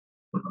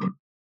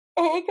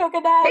Hey,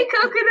 Coconut. Hey,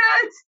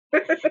 Coconut.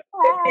 Hey,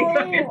 Hi.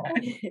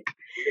 Coconut.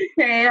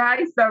 Hey,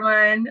 hi,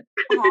 Summer.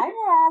 Hi,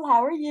 Moral.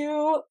 How are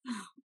you?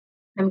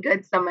 I'm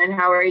good, Summer.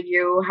 How are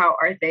you? How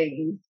are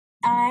things?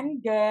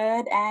 I'm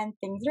good, and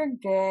things are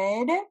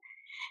good.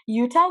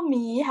 You tell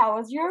me, how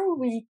was your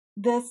week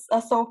this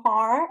so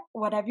far?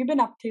 What have you been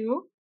up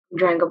to? I'm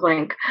drawing a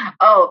blank.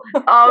 Oh,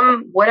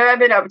 what have I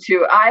been up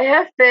to? I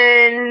have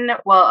been,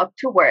 well, up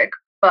to work,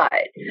 but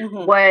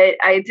Mm-hmm. what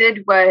I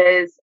did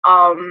was,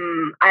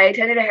 I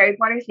attended a Harry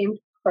Potter themed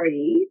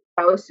party.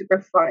 That was super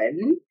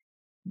fun.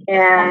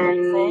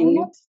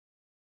 Amazing.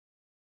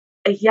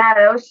 And yeah,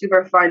 that was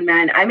super fun,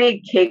 man. I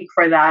made cake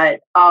for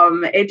that.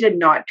 It did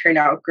not turn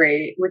out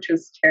great, which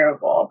was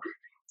terrible.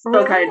 Still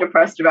Really? kind of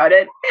depressed about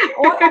it.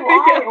 What?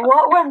 Why? Yeah.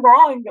 What went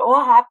wrong?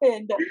 What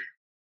happened?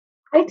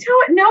 I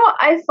don't know.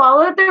 I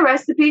followed the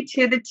recipe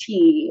to the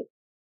T.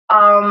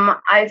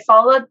 I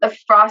followed the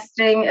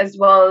frosting as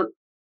well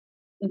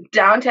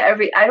down to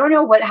every. I don't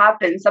know what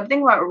happened.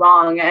 Something went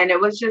wrong, and it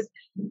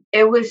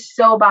was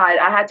so bad.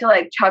 I had to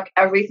like chuck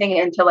everything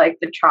into like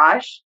the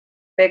trash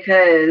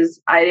because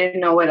I didn't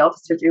know what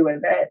else to do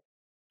with it.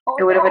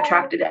 It would have Oh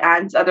attracted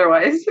ants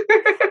otherwise.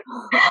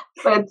 no.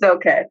 But it's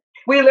okay.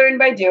 We learn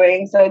by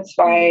doing, so it's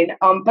fine.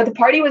 Mhm. But the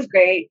party was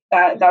great.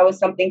 That was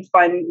something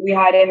fun. We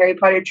had a Harry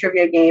Potter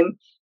trivia game,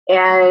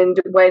 and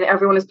when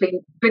everyone was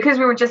picking, because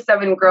we were just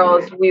seven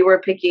girls, we were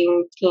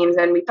picking teams,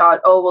 and we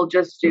thought, oh, we'll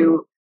just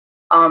do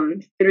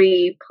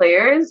three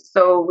players,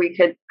 so we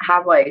could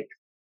have like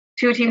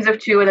two teams of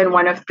two and then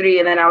one of three.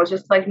 And then I was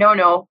just like, no,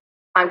 no,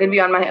 I'm gonna be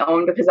on my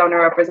own because I want to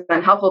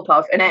represent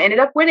Hufflepuff, and I ended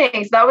up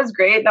winning. So that was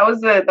great. That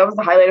was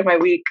the highlight of my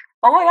week.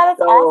 Oh my God, that's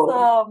So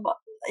awesome.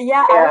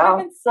 Yeah, I would have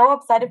yeah. been so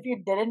upset if you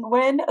didn't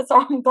win, so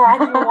I'm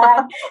glad you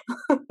won.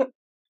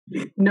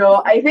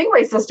 No, I think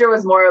my sister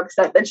was more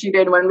upset that she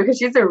didn't win because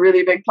she's a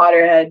really big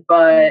Potterhead.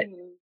 But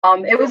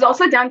Mhm. it was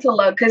also down to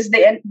luck because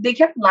they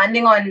kept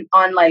landing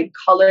on like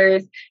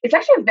colors. It's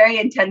actually a very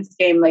intense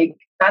game. Like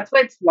that's why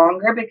it's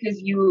longer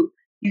because you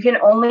can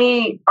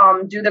only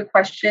do the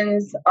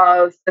questions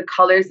of the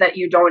colors that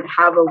you don't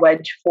have a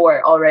wedge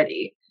for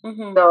already.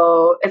 Mhm.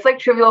 So it's like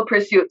Trivial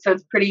Pursuit. So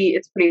it's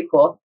pretty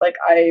cool. Like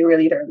I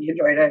really thoroughly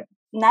enjoyed it.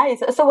 Nice.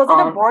 So was it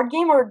a Um, board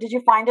game or did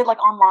you find it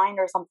like online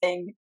or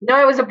something?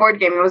 no, it was a board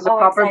game. It was a Oh,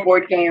 proper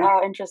board exciting. game,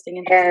 Oh, interesting,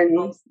 interesting.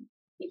 and Nice.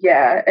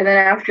 yeah, and then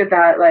after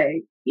that,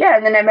 like yeah,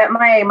 and then I met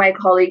my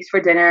colleagues for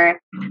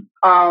dinner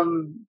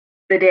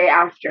the day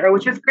after,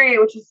 which was great,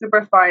 which was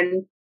super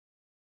fun.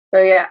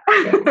 So yeah,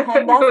 it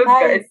That's was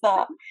good.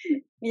 nice.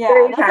 Yeah,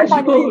 Very that's a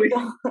fun casual week.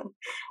 week.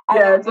 I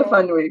Yeah, love it's a it.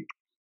 fun week.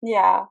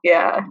 Yeah.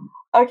 Yeah.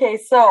 Okay,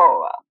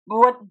 so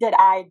what did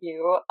I do?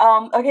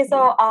 Okay, so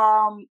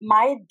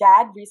my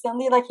dad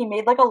recently like he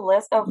made like a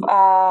list of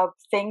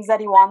things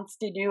that he wants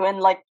to do in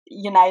like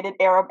United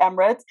Arab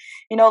Emirates,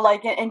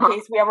 like in Huh.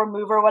 case we ever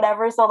move or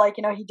whatever. So like,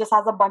 he just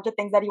has a bunch of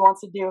things that he wants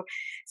to do.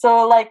 So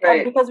like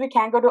Right. because we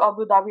can't go to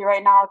Abu Dhabi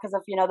right now because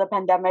of, the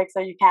pandemic, so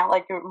you can't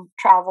like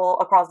travel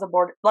across the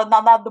border, like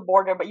not the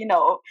border, but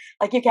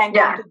like you can't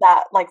go Yeah. into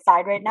that like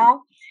side right now.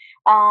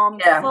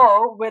 Yeah.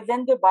 So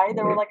within Dubai,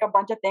 there were like a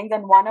bunch of things,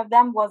 and one of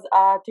them was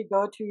to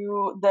go to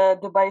the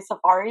Dubai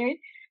Safari,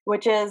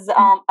 which is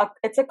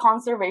it's a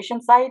conservation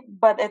site,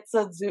 but it's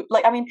a zoo.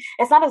 Like, I mean,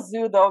 it's not a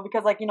zoo though,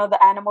 because like the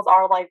animals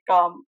are like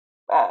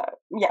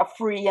yeah,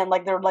 free, and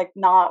like they're like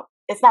not.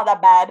 It's not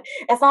that bad.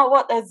 It's not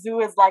what a zoo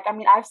is like. I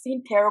mean, I've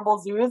seen terrible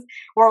zoos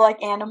where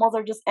like animals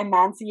are just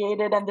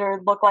emaciated and they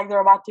look like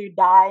they're about to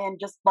die and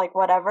just like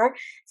whatever.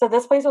 So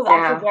this place was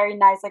actually Yeah. very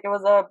nice. Like it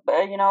was a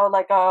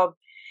like a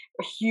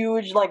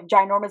huge like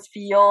ginormous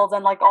fields,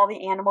 and like all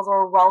the animals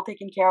were well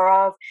taken care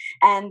of.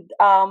 And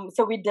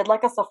so we did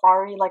like a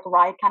safari like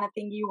ride kind of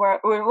thingy where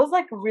it was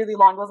like really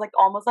long. It was like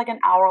almost like an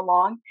hour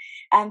long,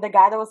 and the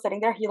guy that was sitting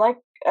there, he like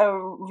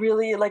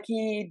really like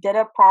he did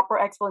a proper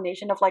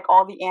explanation of like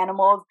all the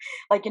animals,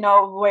 like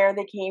where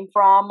they came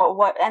from,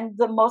 what, and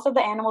the most of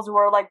the animals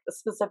were like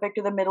specific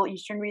to the Middle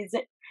Eastern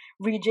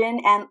region,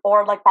 and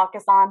or like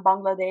Pakistan,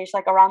 Bangladesh,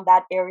 like around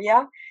that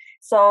area.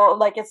 So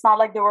like it's not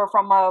like they were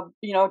from a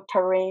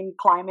terrain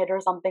climate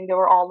or something. They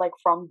were all like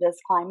from this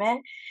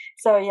climate.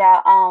 So yeah,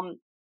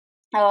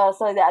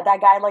 so that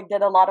guy like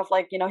did a lot of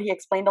like he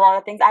explained a lot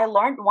of things. I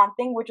learned one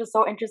thing which was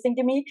so interesting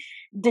to me.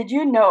 Did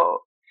you know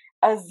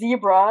a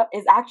zebra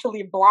is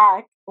actually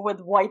black with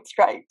white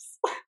stripes?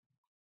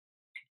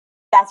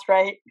 That's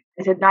right.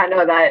 I did not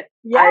know that.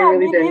 I Yeah,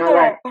 really me didn't know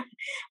that. neither.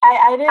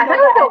 I didn't I thought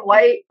know it was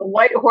that. a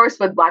white horse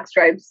with black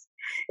stripes.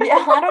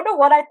 Yeah, I don't know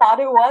what I thought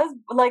it was.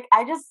 But, like,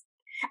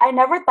 I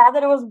never thought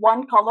that it was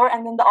one color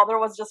and then the other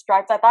was just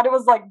stripes. I thought it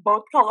was like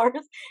both colors,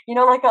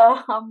 like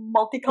a Yeah,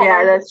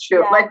 multicolored. that's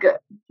true. Yeah,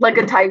 Like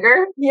a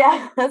tiger.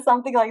 yeah,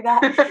 something like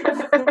that.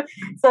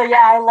 So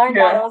yeah, I learned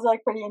that. It Yeah. was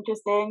like pretty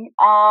interesting.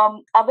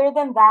 Other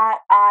than that,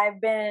 I've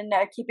been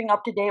keeping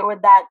up to date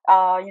with that.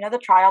 The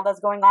trial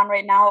that's going on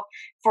right now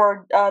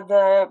for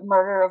the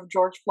murder of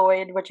George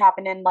Floyd, which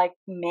happened in like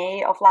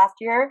May of last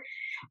year.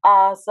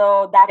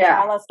 So that Yeah.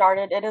 trial has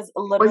started. It is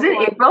Was literally it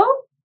one of April?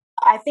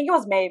 I think it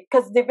was May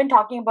because they've been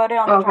talking about it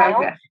on the Okay, trial.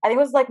 okay. I think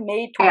it was like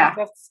May Yeah.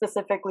 25th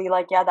specifically.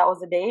 Like, yeah, that was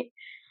the date.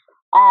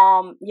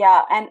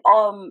 Yeah, and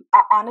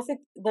honestly,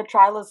 the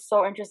trial is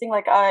so interesting.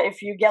 Like,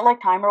 if you get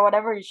like time or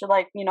whatever, you should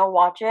like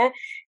watch it.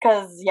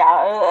 Cause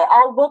yeah,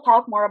 we'll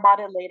talk more about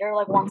it later.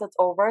 Like once it's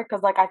over,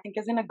 cause like I think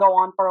it's gonna go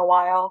on for a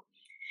while.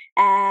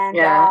 And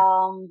Yeah.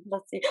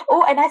 let's see.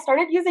 Oh, and I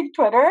started using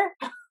Twitter.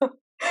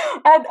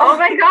 And Oh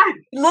my god.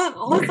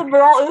 listen,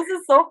 bro, this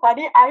is so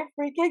funny. I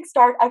freaking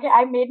start. Okay,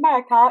 I made my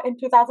account in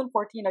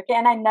 2014. Okay,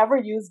 and I never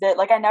used it.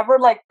 Like I never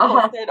like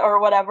Uh-huh. posted or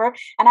whatever.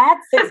 And I had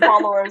 6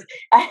 followers.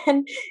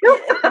 And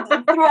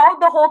throughout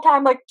the whole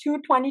time, like to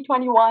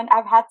 2021,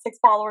 I've had 6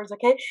 followers.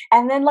 Okay,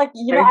 and then like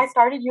I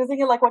started using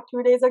it like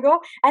 2 days ago,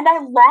 and I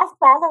lost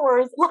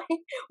followers. Like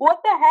what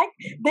the heck?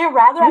 They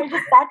rather I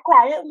just sat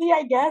quietly,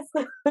 I guess.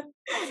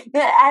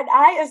 And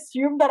I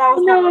assumed that I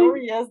was No.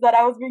 hilarious, that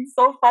I was being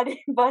so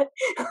funny, but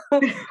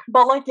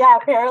like yeah,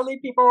 apparently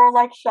people were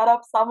like, "Shut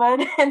up,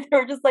 someone," and they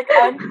were just like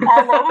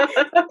unfollow.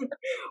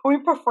 We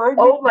preferred.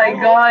 Oh my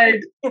god.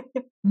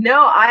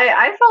 No,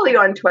 I follow you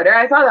on Twitter.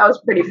 I thought that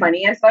was pretty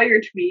funny. I saw your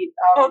tweet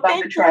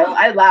about the trial.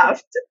 I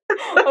laughed.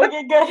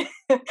 Okay, good.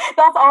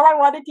 That's all I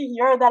wanted to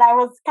hear. That I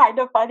was kind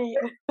of funny.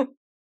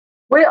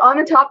 Wait, on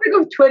the topic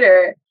of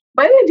Twitter,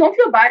 by the way, don't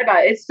feel bad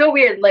about it. It's so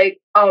weird. Like,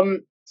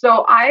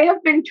 so I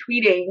have been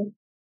tweeting.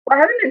 Well,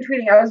 I haven't been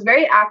tweeting. I was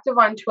very active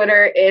on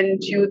Twitter in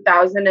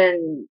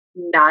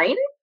 2009.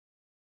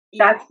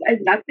 That's I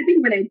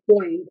think when I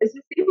joined. It's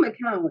the same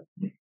account.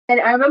 And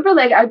I remember,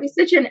 like, I'd be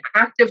such an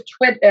active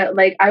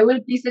like, I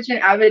would be such an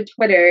avid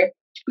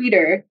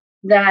tweeter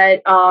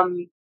that,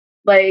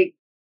 like,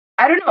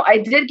 I don't know, I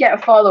did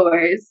get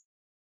followers.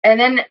 And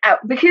then,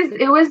 because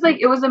it was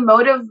a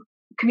mode of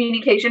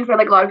communication for,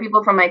 like, a lot of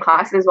people from my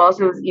class as well,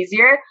 so it was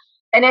easier.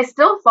 And I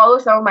still follow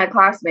some of my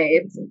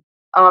classmates.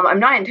 I'm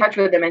not in touch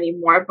with them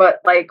anymore,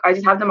 but, like, I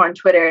just have them on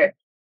Twitter.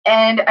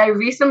 And I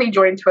recently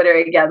joined Twitter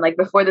again. Like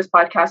before this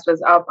podcast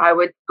was up, I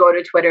would go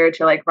to Twitter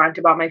to like rant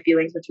about my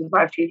feelings, which is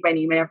why I've changed my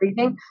name and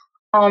everything.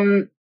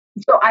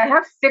 So I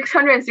have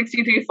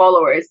 663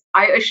 followers.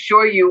 I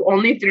assure you,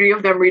 only 3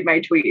 of them read my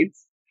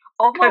tweets.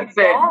 Oh my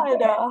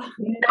god!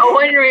 No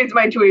one reads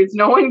my tweets.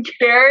 No one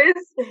cares.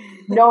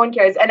 No one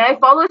cares. And I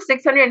follow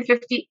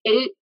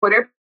 658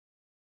 Twitter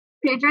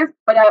pages,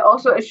 but I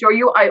also assure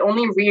you, I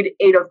only read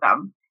 8 of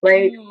them.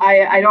 Like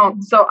I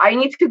don't, so I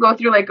need to go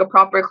through like a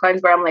proper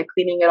cleanse where I'm like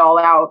cleaning it all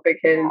out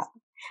because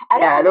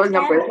those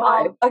numbers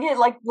lie. Okay,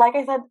 like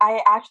I said,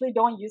 I actually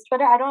don't use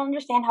Twitter. I don't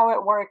understand how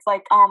it works.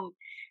 Like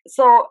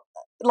so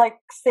like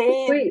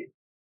say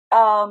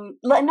no,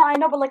 I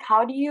know, but like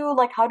how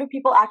do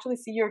people actually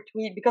see your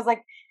tweet? Because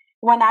like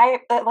when I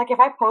like if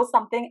I post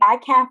something, I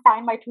can't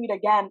find my tweet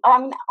again. Oh, I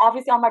mean,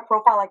 obviously on my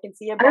profile I can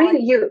see it. But I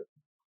mean,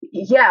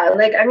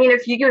 like, I mean,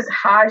 if you use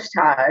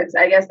hashtags,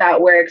 I guess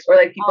that works. Or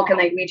like people can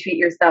like retweet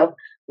yourself.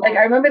 Like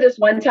I remember this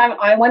one time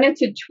I wanted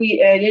to tweet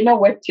and I didn't know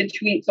what to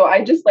tweet, so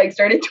I just like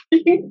started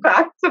tweeting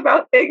facts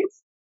about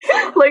things.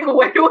 Like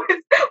when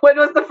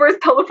was the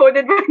first telephone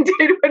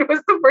invented? When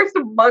was the first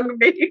mug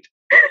made?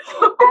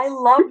 I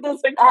love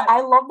this.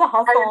 I love the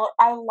hustle.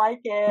 I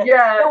like it.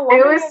 Yeah,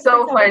 it was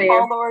so funny.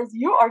 Followers,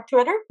 you are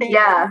Twitter famous.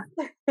 Yeah.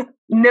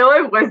 No,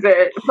 it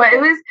wasn't. But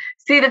it was.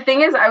 See, the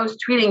thing is, I was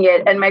tweeting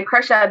it, and my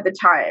crush at the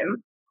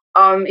time,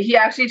 he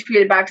actually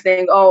tweeted back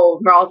saying,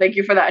 "Oh, Meryl, thank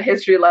you for that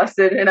history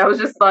lesson," and I was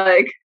just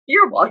like,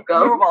 "You're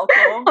welcome. You're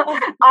welcome."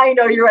 I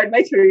know you read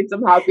my tweets.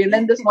 I'm happy. And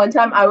then this one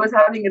time, I was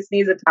having a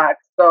sneeze attack,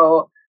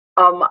 so.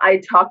 I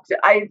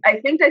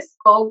think I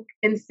spoke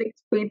in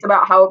 6 tweets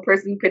about how a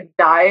person could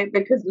die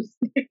because of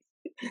sneezing.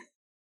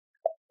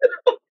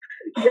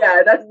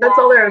 Yeah, that's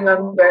all I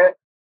remember.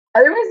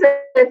 Otherwise,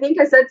 I think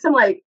I said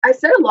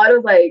a lot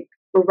of like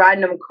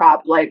random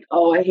crap, like,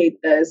 oh, I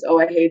hate this, oh,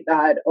 I hate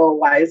that, oh,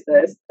 why is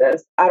this?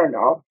 I don't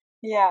know.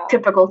 Yeah.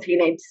 Typical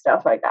teenage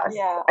stuff, I guess.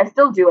 Yeah. I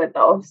still do it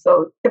though.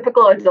 So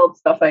typical adult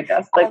stuff, I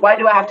guess. Like, why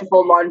do I have to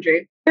fold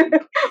laundry?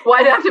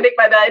 Why do I have to make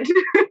my bed?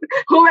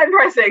 Who am I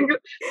impressing?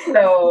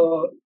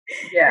 So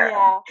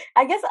yeah.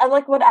 I guess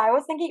like what I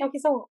was thinking. Okay,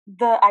 so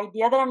the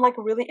idea that I'm like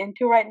really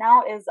into right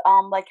now is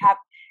like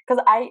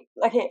because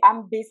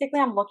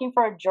I'm looking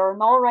for a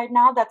journal right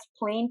now that's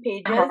plain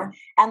pages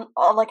and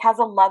like has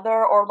a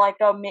leather or like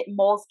a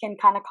moleskin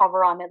kind of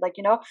cover on it, like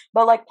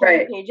but like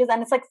plain pages,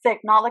 and it's like thick,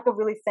 not like a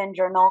really thin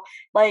journal,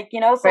 like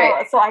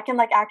so I can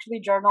like actually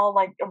journal,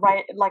 like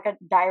write like a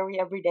diary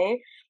every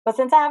day. But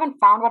since I haven't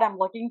found what I'm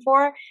looking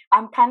for,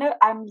 I'm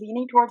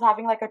leaning towards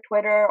having like a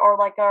Twitter or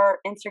like our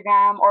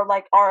Instagram or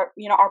like our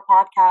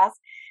podcast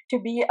to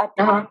be a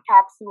time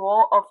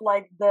capsule of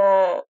like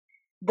the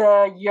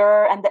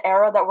year and the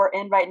era that we're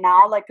in right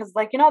now, like because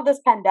like this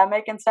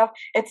pandemic and stuff,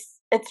 it's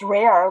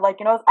rare, like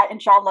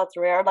inshallah it's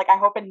rare, like I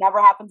hope it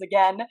never happens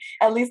again,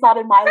 at least not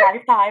in my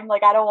lifetime.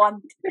 Like I don't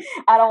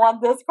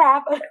want this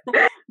crap.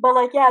 But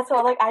like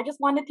so like I just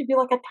wanted to be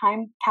like a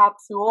time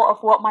capsule of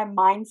what my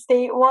mind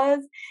state was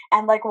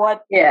and like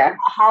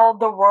how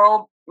the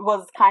world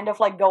was kind of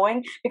like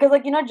going, because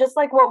like just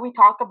like what we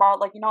talk about,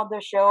 like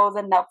the shows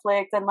and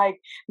Netflix and like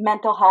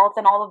mental health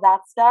and all of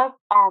that stuff,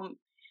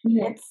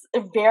 Mhm. it's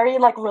very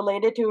like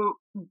related to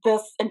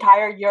this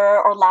entire year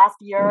or last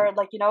year,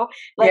 like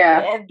like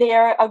Yeah.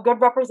 they're a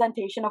good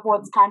representation of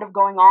what's kind of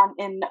going on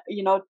in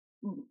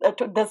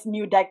this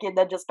new decade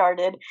that just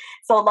started.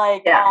 So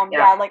like Yeah. Yeah.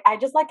 yeah, like I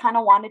just like kind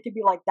of wanted to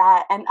be like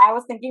that, and I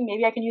was thinking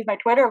maybe I can use my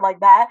Twitter like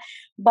that,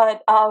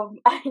 but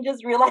I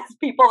just realized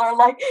people are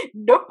like,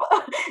 nope,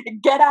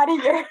 get out of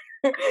here.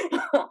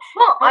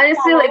 Well, And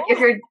honestly, like if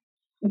you're, and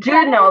I dude,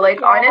 don't no, really like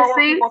care about what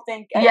honestly, people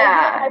think. It'll be like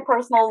yeah, my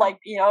personal, like,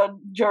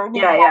 journey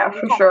yeah, yeah, diary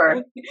for kind of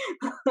sure.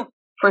 thing.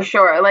 For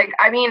sure. Like,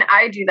 I mean,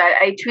 I do that.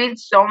 I tweet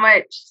so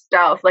much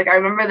stuff. Like, I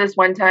remember this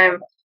one time,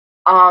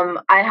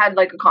 I had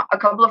like a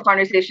couple of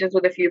conversations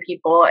with a few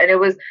people, and it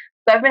was,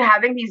 so I've been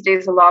having these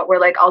days a lot where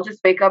like I'll just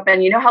wake up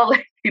and you know how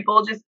like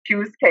people just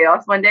choose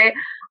chaos one day?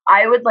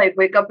 I would like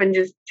wake up and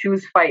just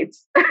choose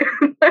fights.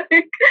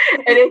 Like,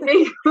 and I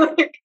think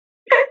like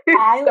it's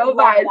I so love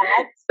bad.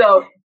 that.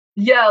 So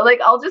yeah, like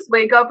I'll just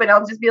wake up and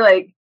I'll just be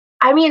like,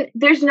 I mean,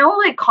 there's no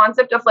like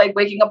concept of like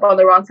waking up on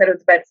the wrong side of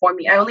the bed for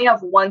me. I only have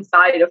one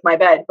side of my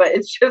bed, but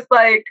it's just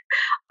like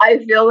I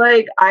feel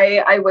like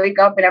I wake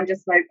up and I'm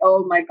just like,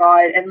 oh my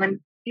god. And then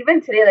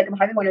even today, like I'm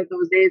having one of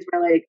those days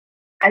where like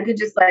I could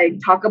just like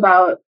talk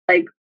about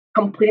like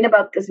complain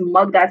about this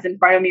mug that's in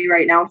front of me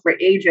right now for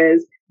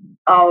ages.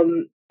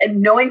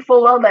 And knowing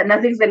full well that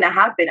nothing's gonna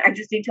happen. I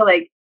just need to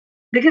like,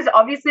 because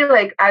obviously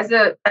like as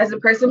a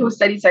person who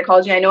studies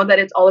psychology, I know that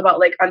it's all about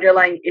like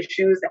underlying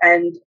issues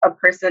and a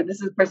person,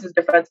 this is a person's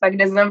defense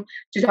mechanism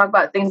to talk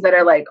about things that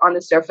are like on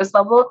the surface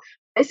level.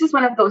 It's just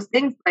one of those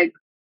things, like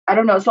I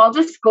don't know, so I'll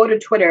just go to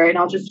Twitter and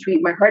I'll just tweet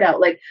my heart out.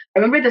 Like I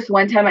remember this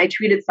one time I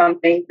tweeted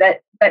something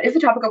that is a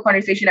topic of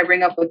conversation I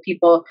bring up with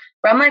people,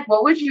 where I'm like,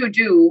 what would you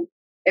do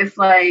if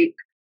like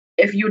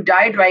if you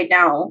died right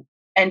now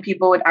and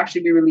people would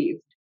actually be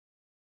relieved?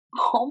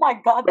 Oh my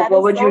god, Like that what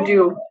is would you so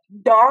do?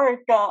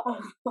 dark.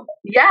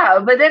 Yeah,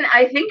 but then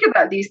I think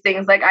about these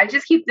things. Like I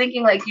just keep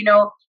thinking, like,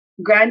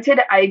 granted,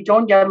 I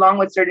don't get along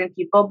with certain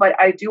people, but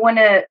I do want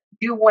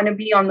to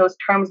be on those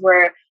terms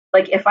where,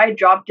 like, if I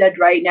drop dead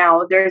right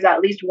now, there's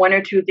at least one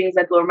or two things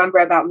that they'll remember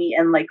about me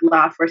and like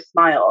laugh or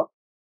smile,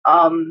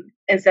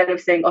 instead of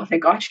saying, "Oh,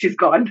 thank God she's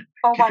gone."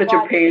 Oh She's my such a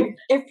god, pain.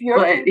 if you're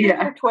But thinking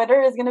yeah. your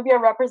Twitter is gonna be a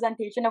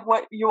representation of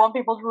what you want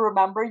people to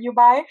remember you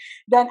by,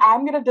 then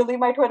I'm gonna delete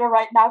my Twitter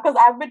right now because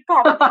I've been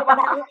commenting about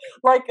how,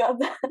 like,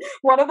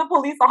 one of the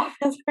police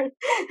officers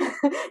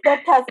that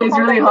It's testified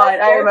really that hot. I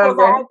Jasper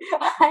remember. Kazan,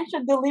 I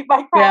should delete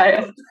my Yeah,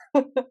 account.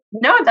 yeah.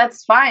 No,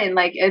 that's fine.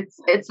 Like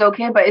it's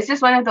okay, but it's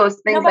just one of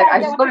those No, things. but Like I I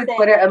get just what go you're to saying.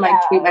 Twitter Like, and like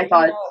yeah, tweet my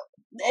thoughts.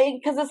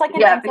 because it's like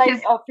an Yeah, insight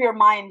because of your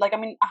mind. Like, I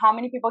mean, how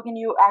many people can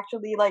you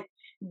actually like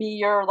be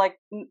your like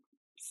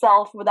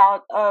self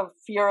without a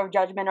fear of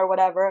judgment or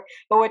whatever?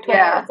 But with Twitter,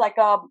 yeah, it's like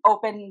a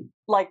open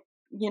like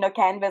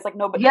canvas. Like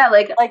nobody, yeah,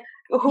 like like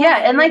yeah,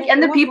 and like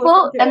and the who's listening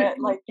people to and it?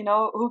 Like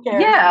who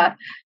cares? yeah,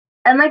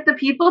 and like the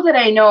people that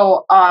I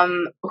know,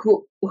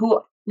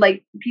 who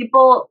like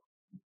people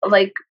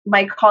like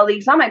my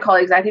colleagues, not my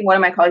colleagues. I think one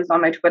of my colleagues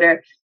on my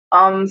Twitter.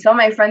 Some of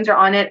my friends are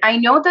on it. I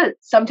know that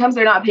sometimes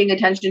they're not paying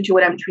attention to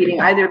what I'm tweeting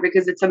either Yeah,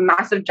 because it's a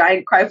massive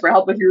giant cry for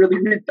help if you really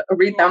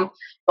read yeah, them.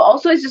 But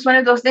also, it's just one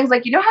of those things.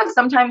 Like how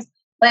sometimes,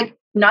 like,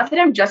 not that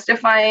I'm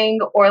justifying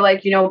or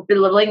like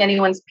belittling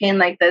anyone's pain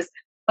like this,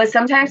 but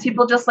sometimes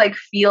people just like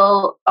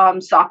feel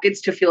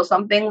sockets to feel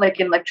something like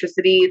an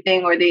electricity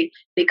thing, or they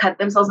cut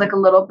themselves like a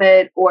little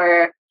bit,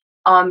 or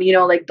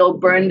like they'll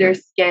burn their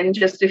skin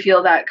just to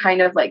feel that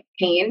kind of like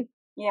pain.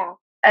 yeah.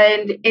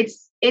 And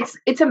it's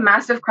a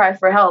massive cry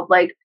for help.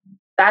 Like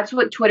that's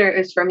what Twitter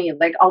is for me.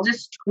 Like I'll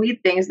just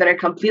tweet things that are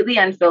completely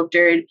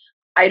unfiltered.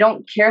 I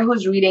don't care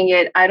who's reading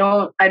it. I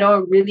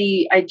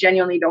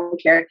genuinely don't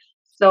care.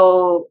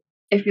 So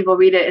if people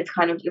read it, it's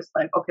kind of just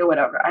like, okay,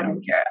 whatever. I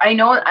don't care. I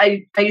know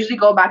I usually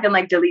go back and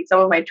like delete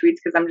some of my tweets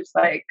because I'm just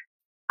like,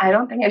 I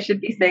don't think I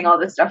should be saying all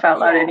this stuff out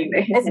loud Yeah.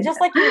 anyway. It's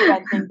just like you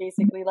venting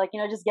basically, like,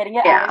 just getting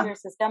it out of Yeah. your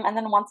system. And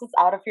then once it's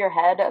out of your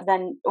head,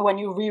 then when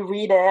you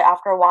reread it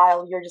after a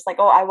while, you're just like,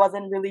 oh, I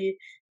wasn't really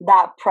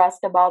that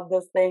pressed about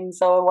this thing,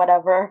 so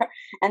whatever.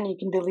 And you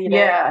can delete it.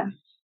 Yeah.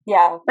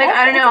 Yeah. Like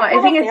I don't It's know. a I form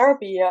of think it's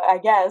therapy, I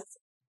guess.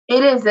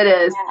 it is.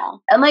 Yeah.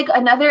 And like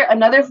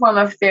another form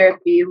of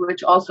therapy,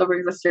 which also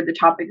brings us to the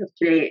topic of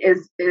today,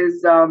 is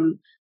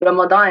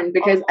Ramadan, Oh,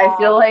 because I yeah.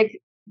 feel like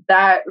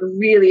that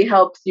really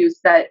helps you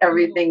set Mhm.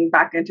 everything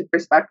back into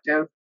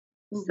perspective.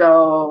 Mhm.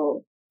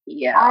 So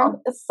yeah. I'm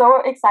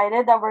so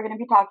excited that we're going to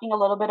be talking a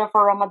little bit of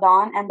for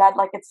Ramadan, and that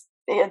like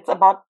it's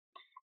about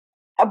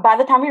by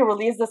the time we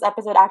release this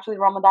episode, actually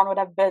Ramadan would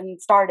have been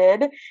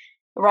started,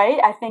 right?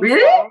 I think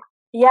Really? so.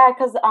 Yeah,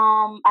 because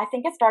I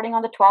think it's starting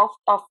on the 12th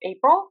of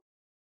April.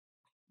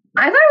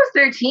 I thought it was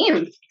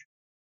 13th.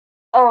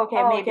 Oh, okay,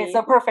 Oh, maybe. So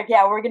maybe. perfect.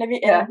 Yeah, we're gonna be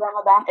in Yeah.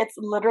 Ramadan. It's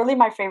literally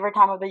my favorite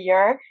time of the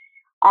year.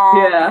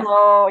 Yeah.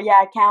 So yeah,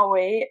 I can't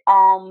wait.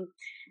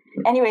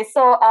 Anyway,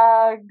 so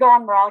go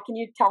on, Maral. Can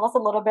you tell us a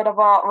little bit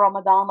about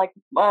Ramadan? Like,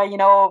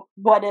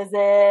 what is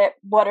it?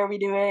 What are we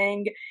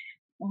doing?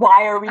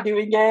 Why are we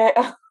doing it?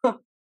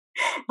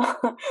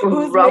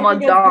 Who's making us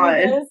do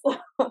Ramadan. this?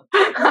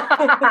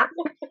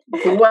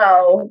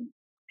 Well,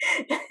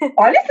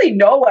 Honestly,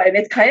 no one.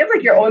 It's kind of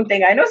like your own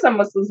thing. I know some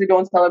Muslims who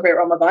don't celebrate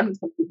Ramadan. It's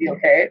completely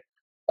okay.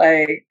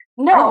 Like,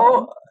 I don't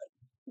know.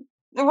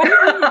 No. What do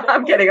you mean?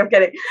 I'm kidding. I'm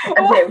kidding.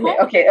 I'm kidding. What?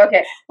 Okay.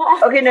 Okay.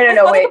 Okay. Okay. No. No. It's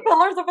No. one of Wait. the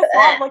pillars of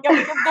Islam. Like,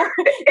 what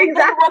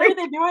Exactly. are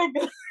they doing?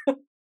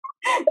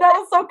 That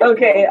was so Okay.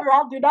 confusing.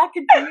 Girl, do not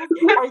confuse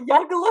our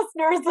young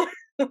listeners.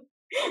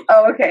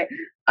 Oh, okay.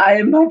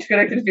 I'm not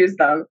gonna confuse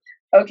them.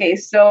 Okay,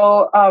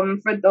 so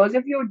for those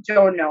of you who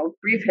don't know,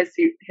 brief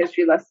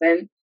history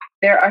lesson.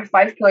 There are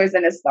 5 pillars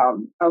in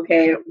Islam.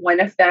 Okay, one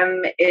of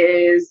them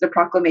is the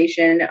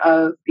proclamation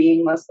of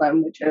being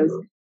Muslim, which is,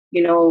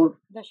 you know,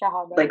 The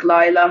Shahada. like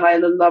La ilaha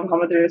illallah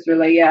Muhammadur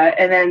Rasulullah. Yeah,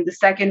 and then the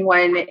second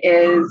one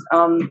is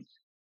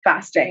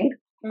fasting.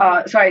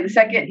 Sorry,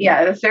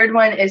 the third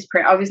one is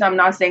prayer. Obviously, I'm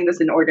not saying this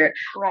in order.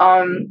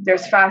 Right.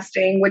 There's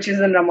fasting, which is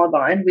in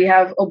Ramadan. We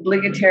have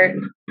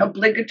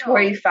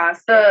obligatory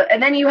fast. And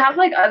then you have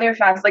like other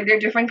fasts. Like there are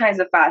different kinds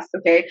of fasts.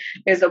 Okay,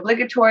 there's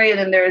obligatory, and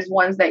then there's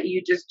ones that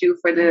you just do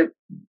for the,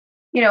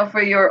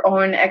 for your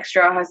own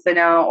extra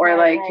hasana, or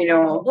Right,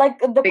 like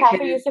the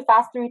Prophet used to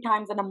fast 3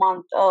 times in a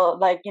month. So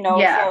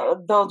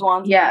those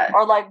ones. Yeah.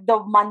 Or like the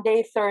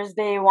Monday,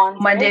 Thursday ones.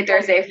 Monday, right?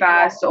 Thursday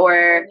fast,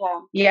 or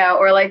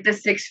or like the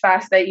 6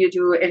 fast that you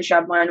do in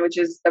Shaban, which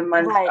is the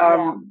month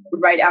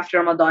right after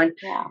Ramadan.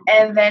 Yeah.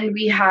 And then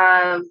we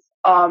have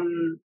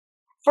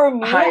for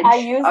me, Hajj, I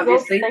use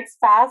obviously. those 6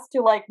 fasts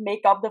to like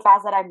make up the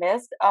fast that I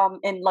missed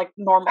in like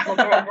normal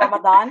during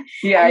Ramadan.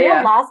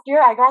 Last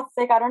year I got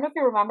sick. I don't know if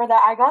you remember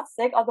that. I got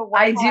sick on the one.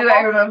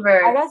 I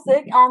remember. I got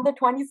sick on the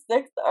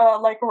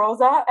 26th, like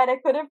Rosa, and I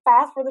couldn't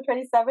fast for the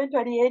 27th,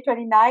 28th,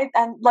 29th,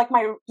 and like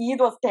my Eid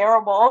was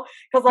terrible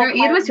because like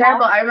your Eid was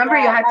terrible. I remember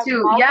you had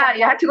to. Yeah,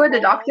 you had to go to the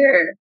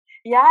doctor.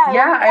 Yeah.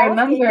 Yeah, I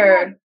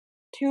remember.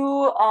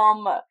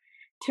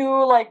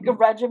 Two like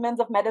regimens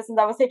of medicines.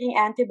 I was taking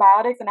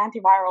antibiotics and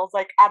antivirals.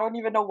 Like I don't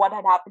even know what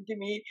had happened to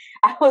me.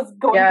 I was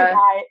going to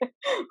die.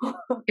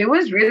 It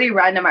was really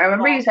random. I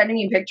remember you sending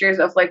me pictures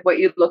of like what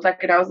you looked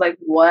like, and I was like,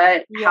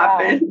 "What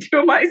happened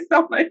to my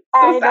stomach?"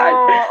 So sad.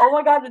 Oh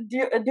my god,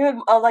 dude!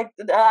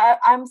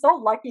 I'm so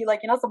lucky.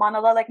 Like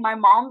subhanallah. Like my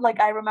mom. Like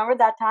I remember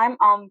that time.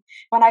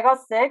 When I got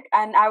sick,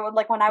 and I would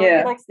when I would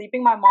be like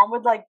sleeping, my mom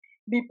would like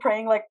be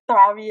praying like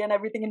Tarawih and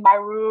everything in my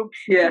room.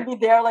 She'd be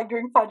there like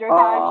during Fajr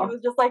time. She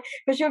was just like,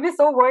 because she would be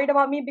so worried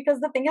about me, because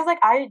the thing is like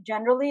I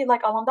generally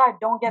like alhamdulillah I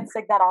don't get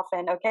sick that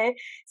often. Okay,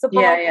 so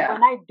when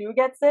I do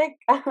get sick,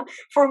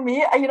 for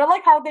me,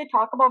 like how they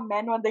talk about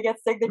men when they get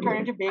sick they turn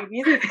into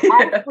babies.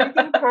 I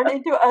freaking turn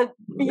into a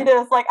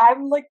fetus. Like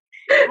I'm like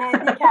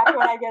handicapped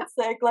when I get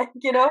sick,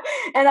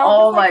 and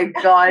I'll my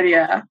god,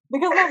 yeah.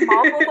 Because my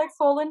mouth was like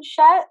swollen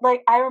shut.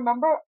 Like I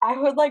remember I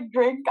would like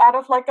drink out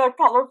of like a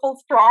colorful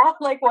straw,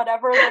 like whatever.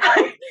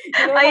 Like,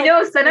 I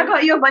know. Sana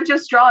got you a bunch of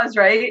straws,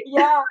 right?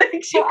 Yeah.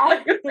 So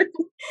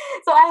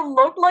I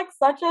looked like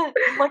such a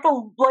like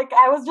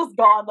I was just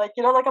gone, like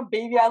like a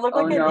baby. I looked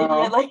like an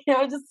idiot, like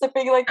just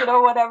sipping like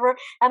whatever,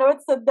 and I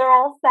would sit there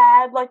all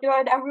sad, like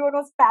and everyone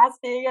was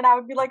fasting, and I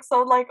would be like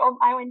so like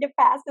I went to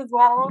fast as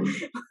well.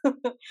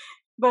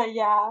 But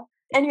yeah.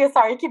 Anyway,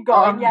 sorry, keep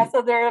going.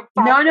 So there are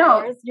 5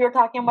 pillars. You're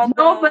talking about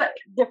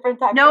different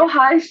types.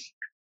 Hush.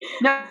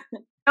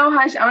 No,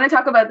 hush. I want to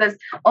talk about this.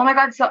 Oh my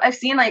god. So I've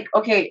seen but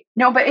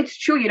it's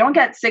true. You don't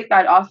get sick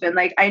that often.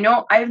 Like I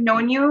know I've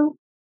known you.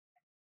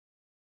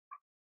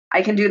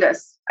 I can do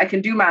this. I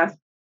can do math.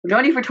 I've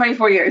known you for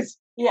 24 years.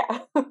 Yeah.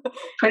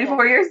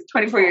 24 years?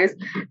 24 years.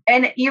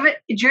 And even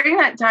during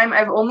that time,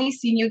 I've only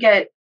seen you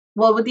get,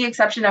 well, with the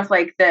exception of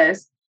like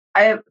this,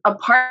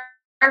 apart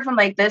from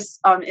like this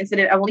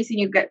incident, I've only seen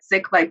you get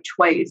sick like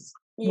twice.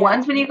 Yeah.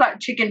 Once when you got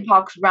chicken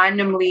pox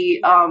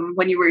randomly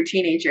when you were a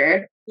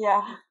teenager.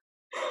 Yeah.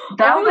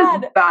 That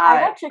was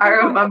bad. I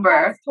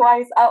remember.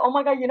 Twice. Oh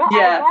my god,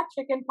 I got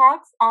chicken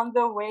pox on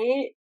the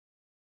way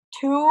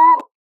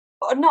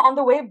on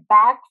the way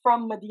back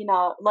from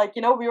Medina. Like,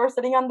 we were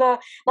sitting on the,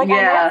 I know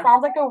it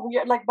sounds like a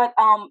weird, but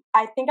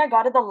I think I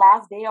got it the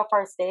last day of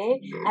our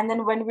stay. And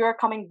then when we were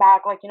coming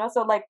back,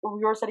 so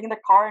we were sitting in the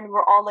car and we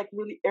were all like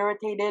really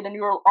irritated, and we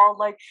were all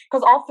like,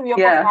 because all 3 of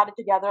us got it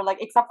together,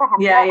 like except for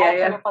Hamza, all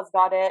 3 of us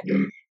got it.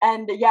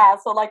 And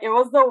so like it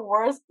was the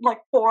worst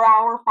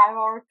 4-hour,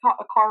 5-hour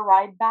car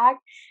ride back.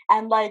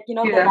 And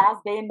the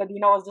last day in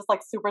Medina was just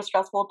like super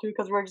stressful too,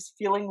 because we were just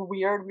feeling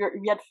weird.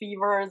 We had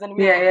fevers and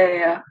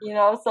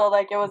so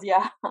like it was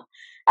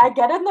I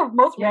get it in the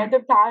most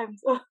random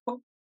times.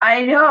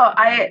 I know.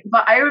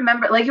 But I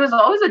remember it was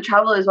always a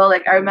travel as well.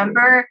 Like I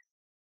remember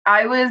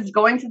I was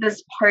going to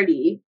this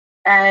party,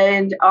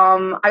 and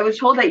I was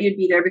told that you'd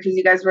be there because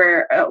you guys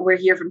were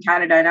here from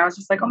Canada, and I was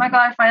just like, oh my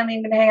god, finally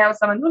I'm gonna hang out with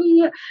someone.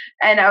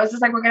 And I was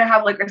just like, we're gonna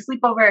have like a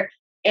sleepover.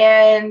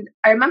 And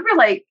I remember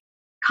like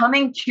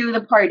coming to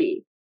the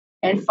party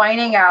and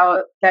finding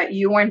out that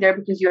you weren't there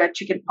because you had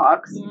chicken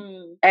pox.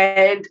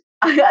 And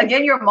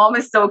again, your mom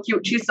is so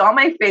cute. She saw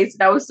my face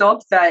and I was so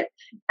upset.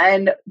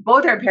 And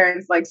both our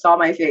parents saw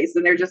my face,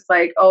 and they're just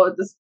like, oh,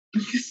 this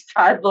this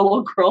fat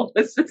little girl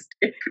was a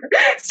sticker.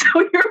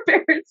 So your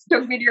parents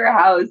took me to your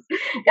house.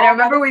 And I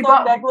remember we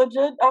bought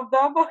negligent of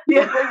them to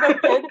Yeah. bring a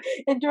kid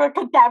into a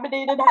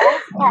contaminated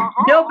house.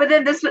 No, but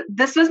then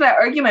this was my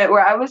argument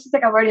where I was just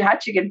like, I've already had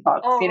chicken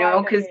pox, Oh, you know,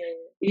 right, because okay.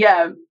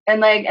 yeah,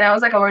 and I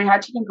was like, I've already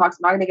had chicken pox.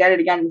 I'm not gonna get it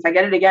again. If I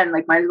get it again,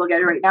 like, might as well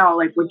get it right now.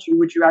 Like, would you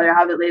rather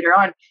have it later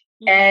on?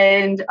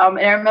 And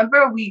I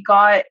remember we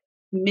got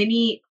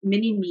mini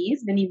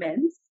me's, mini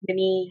men's,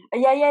 mini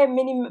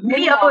mini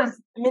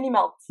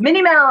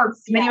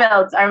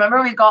melts. I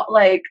remember we got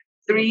like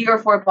 3 or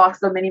 4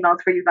 boxes of mini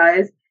melts for you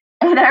guys.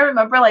 And I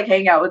remember like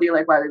hanging out with you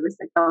like while you were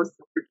sick. That was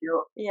super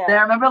cute. Yeah. And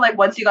I remember like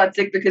once you got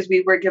sick because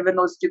we were given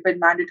those stupid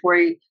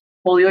mandatory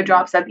polio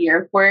drops at the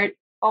airport.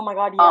 Oh my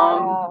god,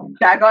 yeah.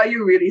 That got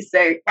you really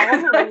sick.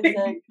 That got me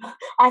really sick.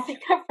 I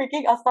think I'm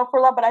freaking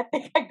astaghfirullah, but I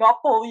think I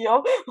got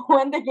polio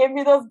when they gave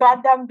me those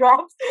goddamn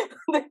drops.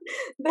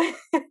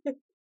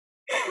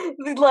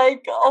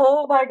 Like,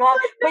 oh my god.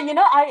 But you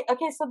know,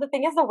 so the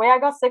thing is, the way I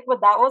got sick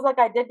with that was like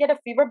I did get a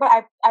fever, but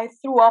I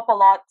threw up a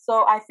lot.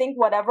 So I think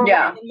whatever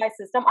was in my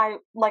system, I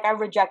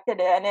rejected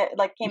it and it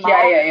like came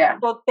out. Yeah.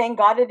 So thank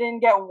God it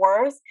didn't get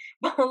worse.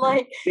 But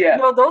like, you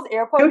know, those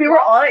airport Dude, we were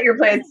all at your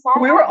place.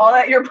 We were all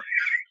at your place.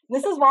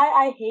 This is why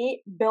I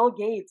hate Bill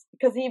Gates,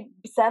 because he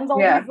sends all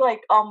these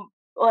like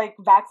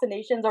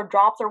vaccinations or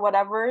drops or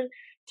whatever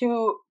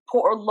to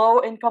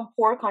low income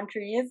poor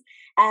countries,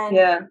 and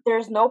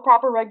there's no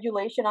proper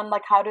regulation on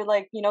like how to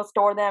like, you know,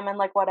 store them and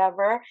like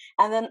whatever,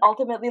 and then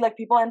ultimately like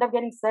people end up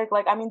getting sick.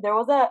 Like, I mean, there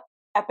was a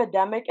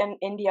epidemic in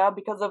India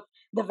because of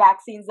the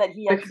vaccines that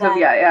he had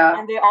sent,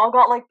 and they all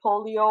got like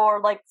polio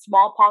or like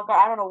smallpox or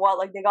I don't know what,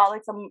 like they got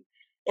like some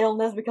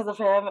illness because of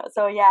him.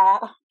 So yeah.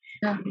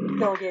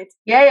 Bill Gates.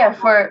 Yeah,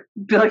 for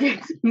Bill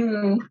Gates.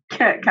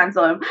 Can't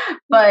cancel him.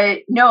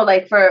 But no,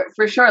 like for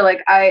sure,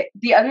 like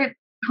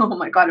oh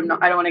my god,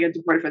 I don't want to get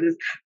deported for this.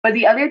 But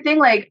the other thing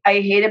like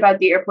I hate about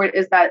the airport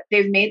is that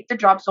they've made the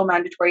drop so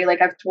mandatory.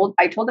 Like I told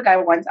the guy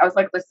once, I was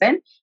like,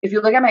 listen, if you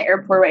look at my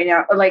airport right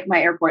now,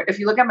 if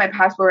you look at my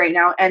passport right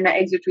now and my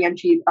exit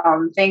re-entry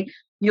thing,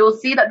 you'll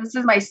see that this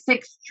is my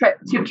 6th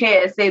trip to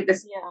KSA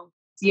this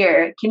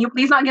year. Can you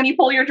please not give me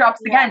polio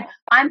drops again?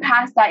 I'm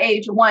past that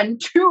age. 1,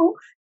 2,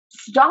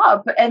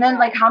 stop. And then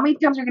like, how many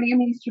times are you gonna give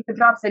me these stupid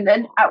drops? And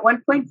then at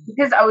one point,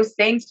 because I was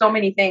saying so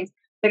many things,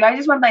 the guy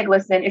just went like,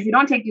 listen, if you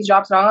don't take these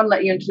drops, I'm gonna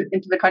let you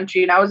into the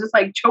country. And I was just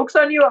like, joke's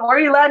on you, I've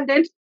already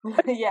landed.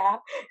 Yeah.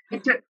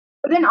 But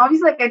then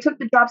obviously like I took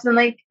the drops and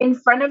like in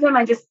front of him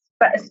I just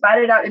spat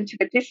it out into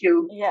a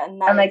tissue. Yeah,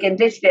 and like and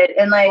dished it.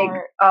 And like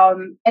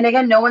and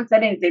again, no one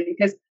said anything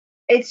because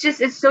it's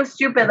so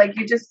stupid. Like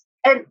you just,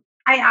 and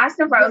I asked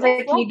him for, I was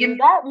like, can you give me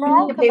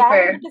a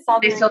paper?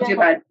 They still do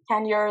that.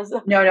 10 years.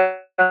 No.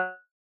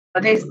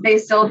 They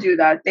still do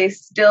that. They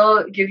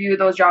still give you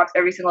those drops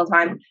every single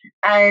time.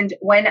 And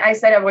when I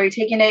said I've already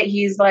taken it,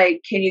 he's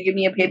like, can you give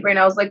me a paper? And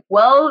I was like,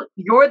 well,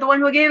 you're the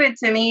one who gave it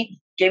to me.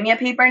 Give me a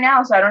paper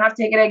now so I don't have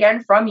to take it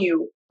again from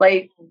you.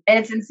 Like, and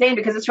it's insane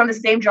because it's from the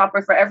same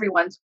dropper for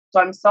everyone. So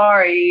I'm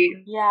sorry.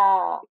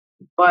 Yeah.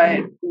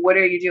 But what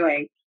are you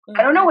doing?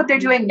 I don't know what they're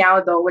doing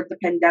now though with the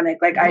pandemic.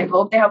 Like I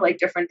hope they have like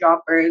different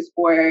droppers,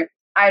 or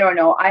I don't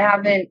know. I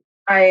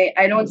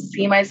don't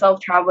see myself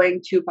traveling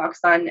to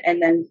Pakistan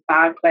and then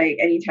back like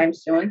anytime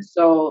soon.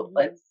 So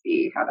let's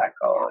see how that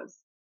goes.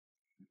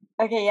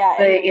 Okay, yeah.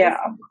 But, yeah.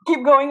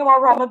 Keep going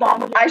about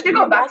Ramadan. I should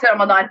go back to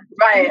Ramadan.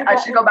 Right. I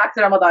should go back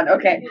to Ramadan.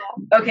 Okay.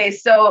 Yeah. Okay.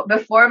 So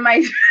before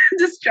my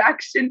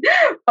distraction,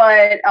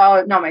 but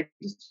not my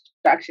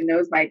distraction, it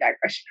was my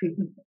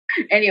digression.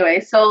 Anyway,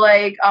 so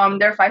like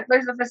there are 5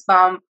 pillars of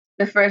Islam.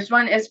 The first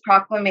one is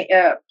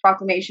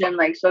proclamation,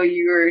 like, so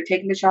you're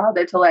taking the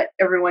shahada to let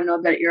everyone know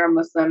that you're a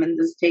Muslim and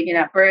this is taken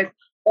at birth,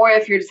 or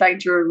if you're deciding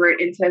to revert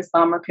into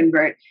Islam or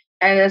convert.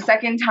 And the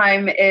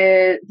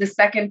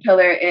second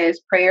pillar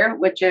is prayer,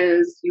 which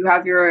is you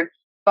have your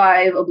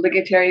 5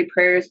 obligatory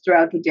prayers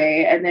throughout the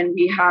day. And then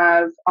we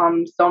have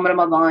Som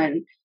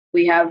Ramadan,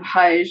 we have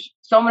Hajj.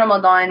 Som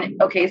Ramadan,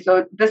 okay,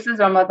 so this is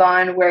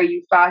Ramadan where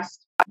you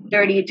fast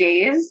 30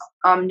 days,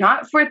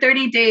 not for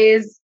 30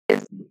 days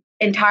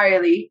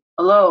entirely.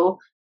 Hello,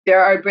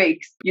 there are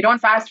breaks. You don't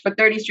fast for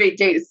 30 straight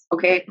days,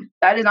 okay?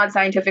 That is not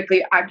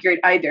scientifically accurate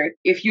either.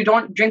 If you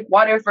don't drink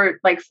water for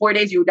like 4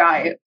 days, you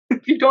die.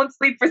 If you don't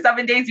sleep for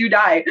 7 days, you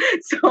die.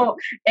 So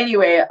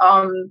anyway,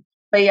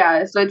 but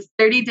yeah, so it's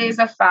 30 days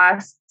of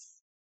fasts,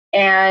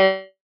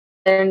 and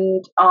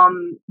then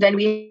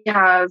we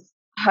have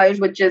Hajj,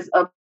 which is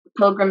a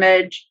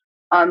pilgrimage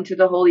to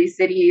the holy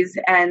cities,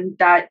 and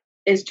that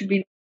is to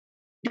be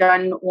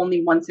done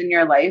only once in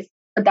your life.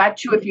 But that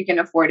too, if you can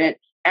afford it.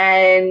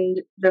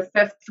 And the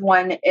 5th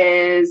one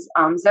is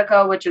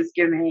zakah, which is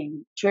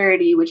giving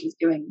charity, which is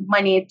giving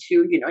money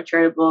to, you know,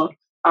 charitable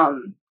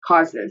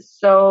causes.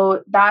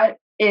 So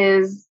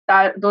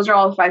those are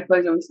all 5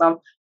 pillars of Islam.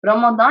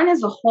 Ramadan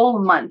is a whole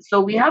month.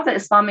 So we have the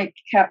Islamic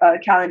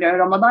calendar.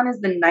 Ramadan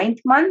is the 9th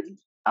month.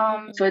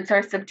 So it's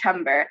our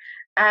September.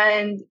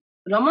 And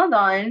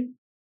Ramadan,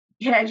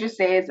 can I just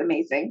say, is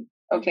amazing.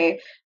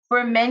 Okay.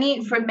 for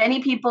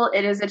many people,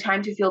 it is a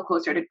time to feel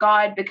closer to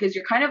God because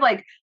you're kind of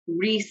like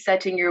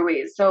resetting your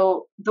ways.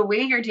 So the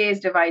way your day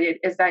is divided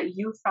is that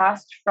you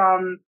fast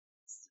from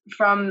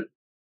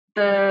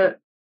the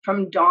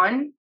from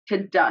dawn to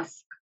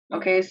dusk.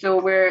 Okay, so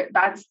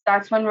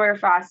that's when we're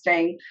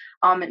fasting.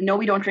 No,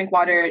 we don't drink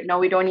water. No,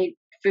 we don't eat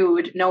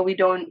food. No, we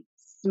don't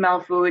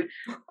smell food.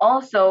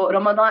 Also,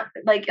 Ramadan,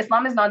 like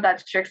Islam is not that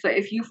strict. So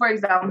if you, for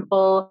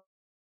example,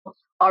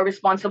 are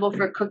responsible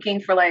for cooking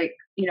for like,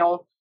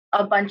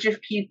 a bunch of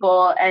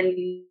people and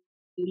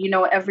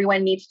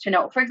everyone needs to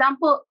know. For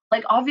example,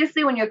 like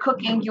obviously when you're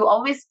cooking, you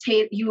always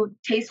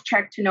taste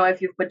check to know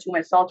if you've put too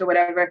much salt or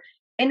whatever.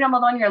 In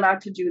Ramadan, you're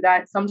allowed to do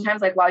that.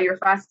 Sometimes like while you're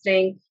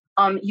fasting,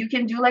 you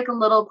can do like a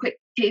little quick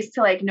taste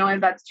to like know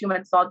if that's too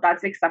much salt,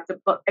 that's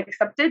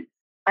accepted.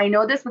 I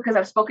know this because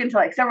I've spoken to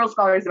like several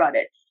scholars about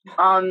it.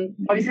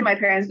 Obviously my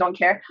parents don't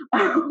care.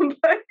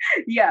 But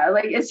yeah,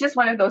 like it's just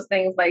one of those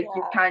things like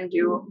you can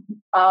do.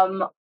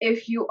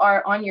 If you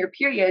are on your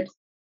period,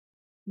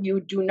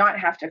 you do not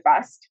have to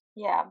fast.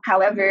 Yeah.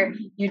 However,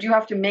 you do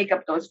have to make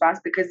up those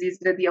fasts because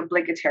these are the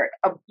obligatory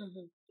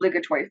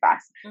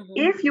fasts.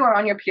 If you are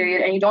on your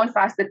period and you don't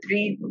fast the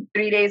three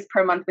days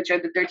per month, which are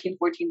the 13,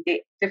 14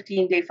 day,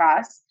 15-day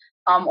fasts,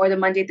 or the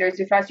Monday,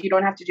 Thursday fast, you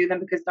don't have to do them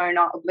because they're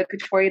not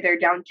obligatory. They're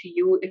down to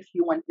you if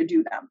you want to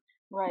do them.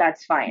 Right.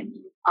 That's fine.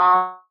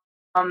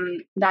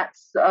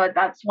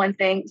 That's one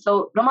thing.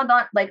 So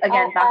Ramadan, like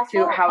again, back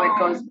to how it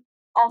goes.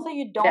 Also,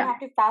 you don't have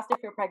to fast if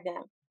you're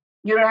pregnant.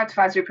 You don't have to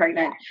fast if you're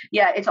pregnant.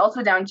 Yeah, it's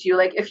also down to you.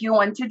 Like, if you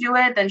want to do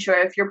it, then sure.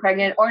 If you're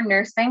pregnant or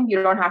nursing,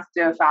 you don't have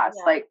to fast.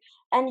 Yeah.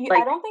 I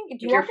don't think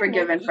you're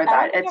forgiven for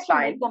that. It's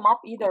fine. Make them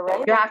up either,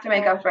 right? You have to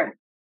make up for.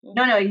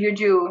 No, you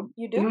do.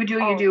 You do. You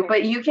do. Oh, you do. okay.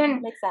 But you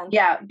can. Makes sense.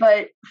 Yeah,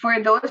 but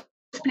for those.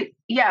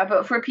 Yeah,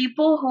 but for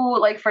people who,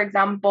 like, for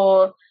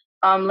example,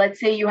 let's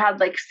say you had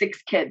like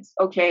 6 kids,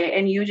 okay,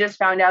 and you just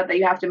found out that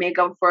you have to make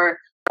up for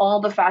all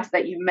the fasts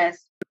that you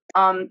missed.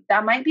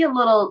 That might be a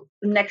little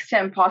next to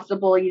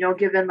impossible,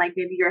 given like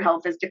maybe your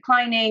health is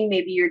declining,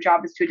 maybe your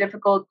job is too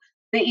difficult.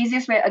 The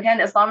easiest way, again,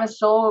 Islam is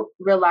so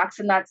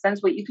relaxed in that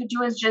sense. What you could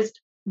do is just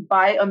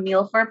buy a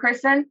meal for a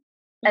person,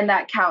 and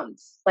that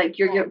counts. Like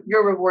you're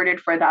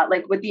rewarded for that.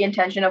 Like with the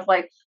intention of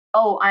like,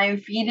 oh, I'm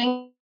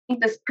feeding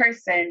this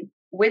person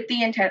with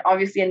the intent,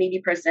 obviously a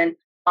needy person,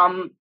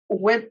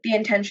 with the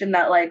intention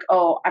that like,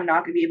 oh, I'm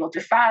not gonna be able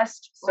to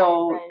fast.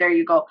 So right. There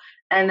you go.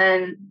 And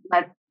then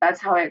that's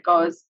how it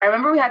goes. I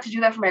remember we had to do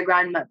that for my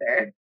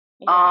grandmother.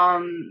 Yeah.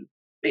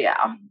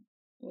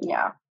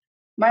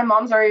 My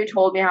mom's already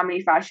told me how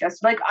many fasts she has.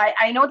 Like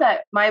I know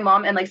that my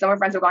mom and like some of her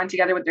friends have gone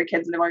together with their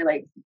kids and they're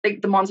already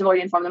like the moms have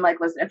already informed them like,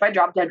 listen, if I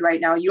drop dead right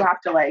now, you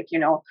have to like,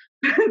 these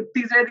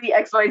are the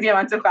XYZ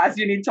amounts of fasts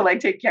you need to like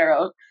take care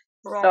of.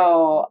 Right.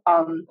 So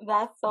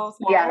that's so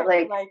smart. Yeah,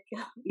 like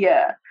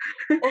yeah.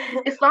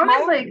 Islam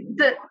is like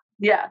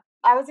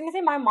I was gonna say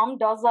my mom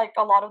does like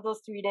a lot of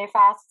those 3-day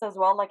fasts as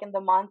well, like in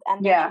the month,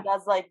 and then she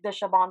does like the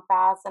Shaban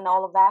fast and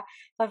all of that.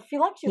 So I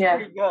feel like she's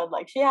pretty good.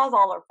 Like she has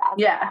all her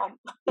fasts down.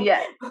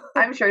 Yeah,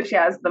 I'm sure she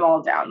has them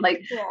all down.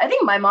 Like I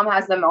think my mom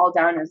has them all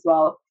down as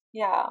well.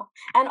 Yeah,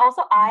 and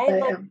also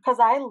because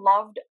I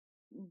loved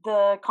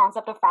the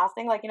concept of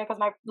fasting, like because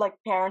my like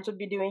parents would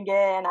be doing it,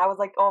 and I was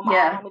like, oh my,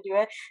 I want to do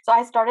it. So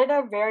I started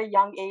at a very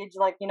young age,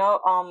 like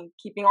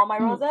keeping all my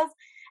roses.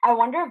 I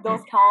wonder if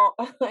those count,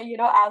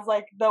 as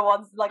like the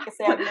ones like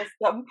say I missed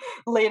them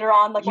later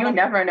on, like you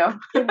never know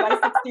in my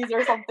 60s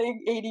or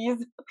something,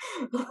 80s.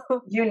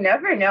 You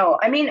never know.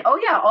 I mean,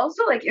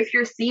 also like if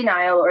you're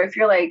senile or if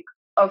you're like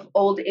of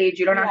old age,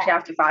 you don't actually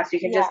have to fast. You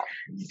can just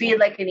feed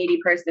like a needy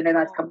person, and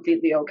that's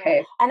completely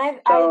okay. And I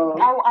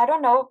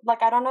don't know,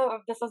 like I don't know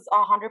if this is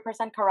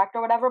 100% correct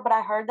or whatever, but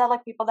I heard that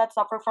like people that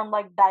suffer from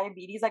like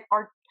diabetes, like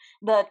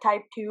the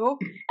type 2,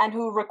 and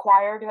who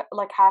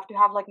have to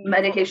have like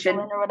medication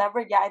or whatever.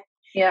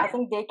 I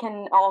think they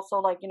can also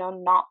like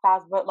not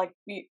fast, but like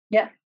feed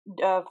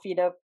up.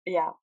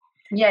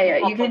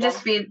 You can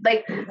just feed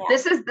like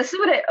this is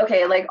what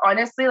like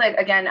honestly, like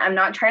again, I'm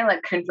not trying to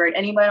like convert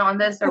anyone on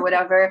this or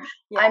whatever.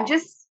 I'm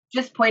just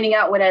pointing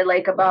out what I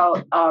like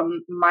about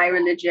my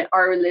religion,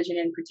 our religion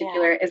in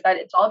particular, is that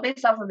it's all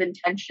based off of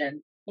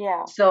intention.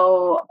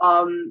 So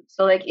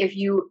like if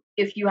you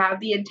have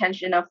the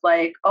intention of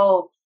like,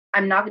 oh,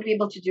 I'm not going to be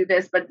able to do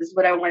this, but this is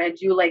what I want to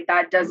do, like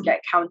that does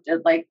get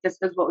counted. Like this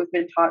is what we've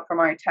been taught from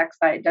our text,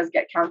 that it does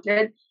get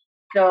counted.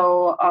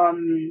 So,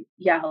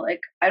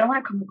 like I don't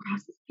want to come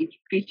across as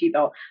preachy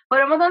though, but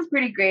Ramadan's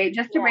pretty great.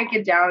 Just to break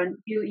it down,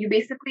 you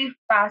basically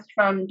fast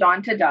from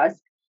dawn to dusk.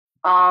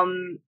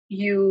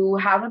 You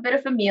have a bit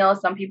of a meal.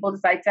 Some people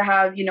decide to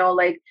have,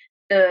 like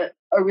a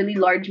really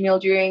large meal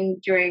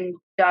during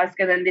dusk,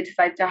 and then they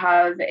decide to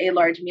have a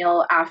large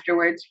meal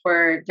afterwards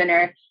for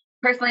dinner.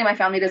 Personally, my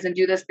family doesn't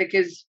do this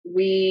because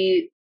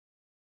we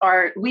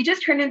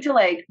just turned into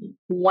like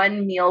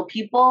 1 meal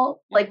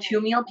people, like 2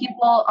 meal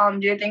people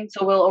do things.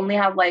 So we'll only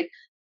have like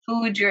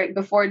food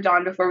before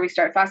dawn, before we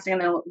start fasting,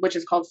 and then which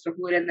is called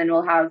suhoor, and then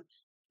we'll have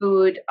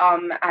food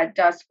at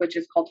dusk, which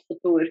is called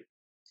futur.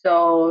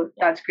 So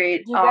that's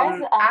great. Do you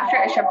guys,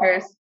 after Isha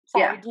prayers.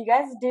 sorry, Yeah. do you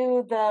guys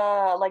do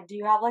the like? Do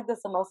you have like the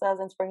samosas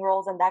and spring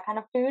rolls and that kind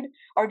of food,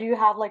 or do you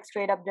have like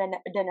straight up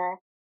dinner?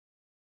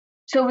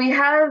 So we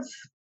have,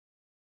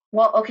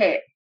 well, okay.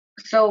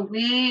 So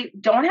we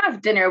don't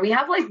have dinner. We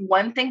have like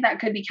one thing that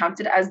could be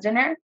counted as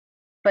dinner,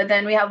 but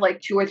then we have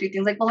like two or three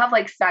things. Like we'll have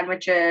like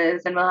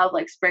sandwiches and we'll have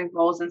like spring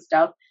rolls and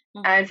stuff.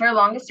 Mm-hmm. And for the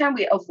longest time,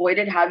 we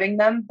avoided having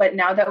them. But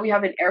now that we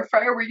have an air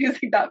fryer, we're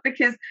using that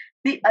because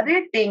the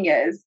other thing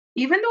is,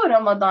 even though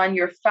Ramadan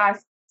you're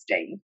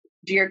fasting,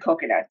 do your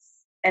coconuts.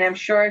 And I'm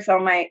sure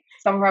some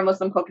of our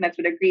Muslim coconuts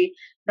would agree.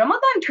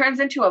 Ramadan turns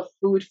into a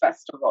food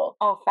festival.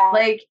 Oh, fast.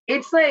 Like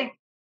it's like,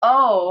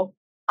 oh,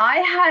 I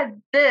had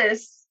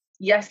this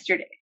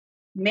yesterday.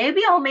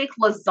 Maybe I'll make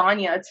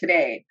lasagna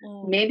today.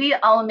 Maybe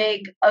I'll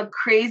make a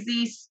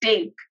crazy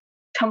steak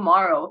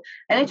tomorrow.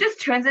 And it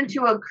just turns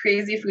into a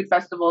crazy food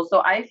festival.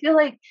 So I feel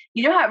like,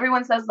 you know how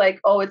everyone says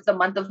like, oh, it's a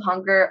month of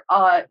hunger.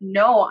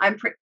 No, I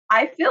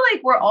feel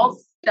like we're all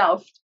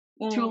stuffed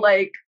to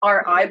like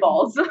our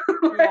eyeballs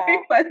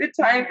like, by the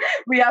time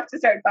we have to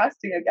start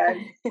fasting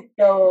again.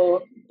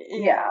 So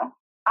yeah.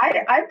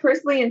 I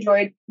personally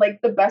enjoyed, like,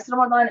 the best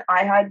Ramadan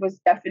I had was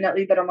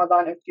definitely the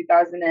Ramadan of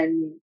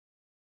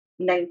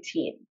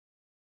 2019.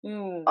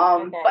 Okay.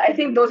 But I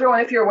think those are one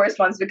of your worst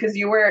ones because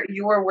you were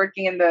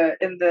working in the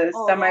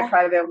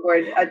semi-private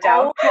ward at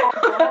Dow. Oh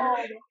my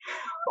god.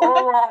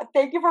 Oh,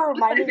 thank you for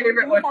reminding me.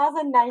 Favorite one.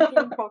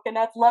 2019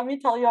 coconuts. Let me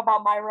tell you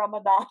about my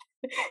Ramadan.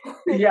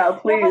 Yeah, No,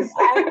 but please.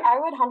 I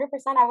would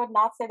 100%. I would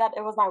not say that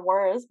it was my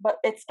worst, but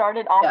it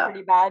started off Yeah.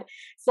 pretty bad.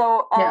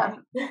 So Yeah.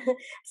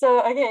 so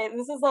okay,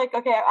 this is like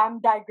okay.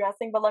 I'm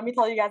digressing, but let me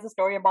tell you guys a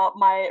story about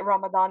my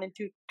Ramadan in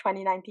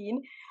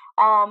 2019.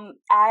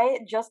 I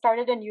just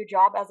started a new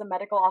job as a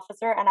medical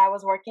officer, and I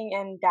was working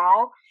in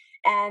Dow.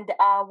 And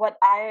what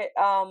I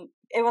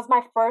it was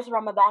my first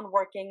Ramadan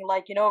working,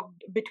 like, you know,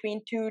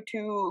 between 2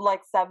 to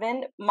like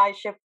 7, my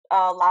shift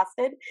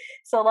lasted.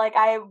 So like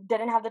I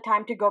didn't have the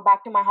time to go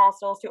back to my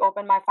hostels to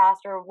open my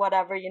fast or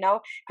whatever, you know,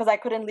 because I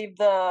couldn't leave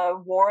the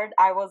ward.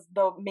 I was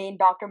the main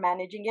doctor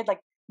managing it, like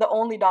the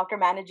only doctor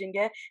managing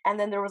it, and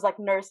then there was like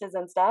nurses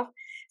and stuff.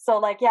 So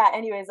like yeah,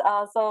 anyways,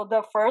 so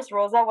the first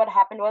rosa, what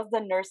happened was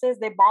the nurses,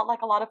 they bought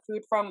like a lot of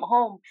food from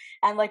home,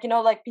 and like, you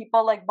know, like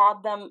people like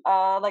bought them,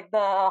 like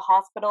the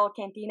hospital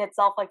canteen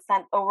itself like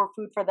sent over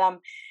food for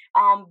them.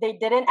 They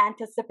didn't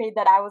anticipate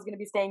that I was going to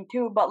be staying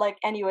too, but like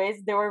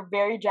anyways, they were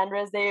very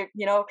generous. They,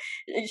 you know,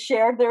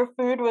 shared their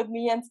food with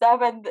me and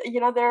stuff. And you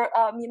know, their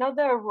you know,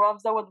 the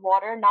ruafza with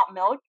water, not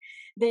milk,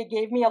 they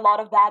gave me a lot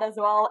of that as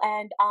well.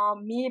 And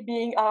me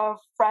being a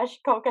fresh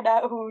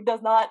coconut who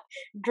does not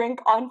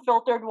drink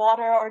unfiltered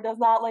water or does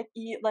not like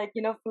eat like,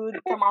 you know, food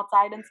from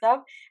outside and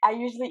stuff, I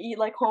usually eat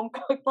like home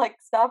cooked like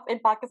stuff in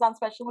Pakistan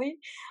especially.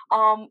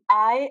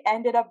 I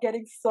ended up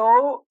getting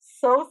so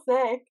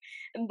sick.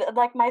 And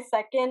like my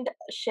second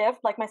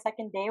shift, like my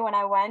second day when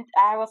I went,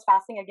 I was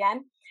fasting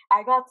again.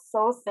 I got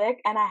so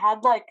sick and I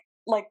had like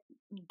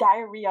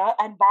diarrhea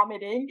and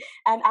vomiting,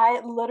 and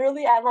I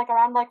literally at like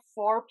around like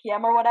 4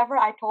 p.m. or whatever,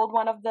 I told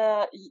one of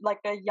the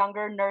like the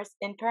younger nurse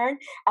intern,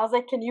 I was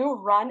like, can you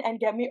run and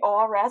get me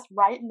ORS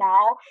right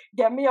now,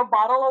 get me a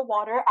bottle of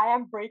water, I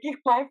am breaking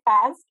my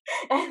fast.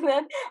 And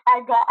then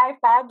I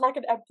found like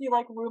an empty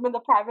like room in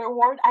the private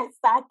ward, I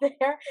sat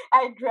there,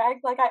 I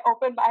drank, like I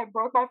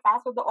broke my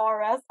fast with the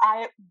ORS,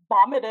 I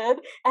vomited,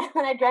 and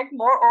then I drank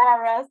more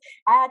ORS.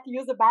 I had to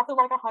use the bathroom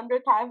like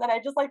 100 times, and I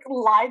just like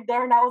lied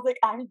there and I was like,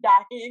 I'm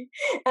dying.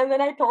 And then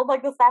I told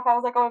like the staff, I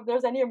was like, oh, if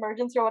there's any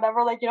emergency or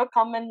whatever, like, you know,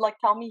 come and like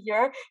tell me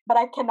here, but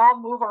I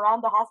cannot move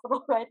around the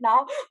hospital right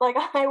now. Like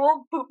I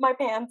will poop my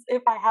pants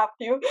if I have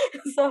to.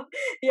 So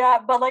yeah,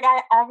 but like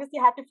I obviously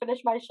had to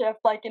finish my shift.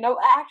 Like, you know,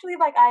 actually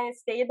like I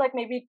stayed like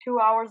maybe 2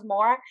 hours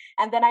more.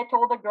 And then I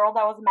told the girl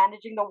that was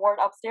managing the ward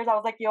upstairs, I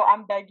was like, yo,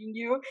 I'm begging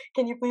you,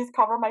 can you please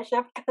cover my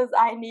shift? Because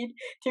I need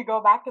to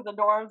go back to the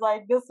dorms.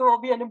 Like this will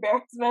be an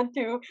embarrassment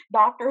to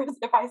doctors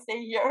if I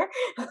stay here.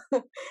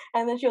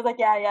 And then she was like,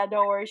 yeah,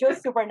 don't worry. She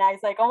was super nice.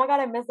 Like, oh my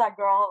God, I miss that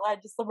girl. I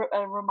just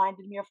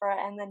reminded me of her.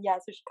 And then, yeah,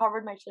 so she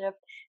covered my shift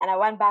and I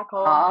went back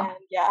home and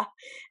yeah.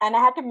 And I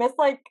had to miss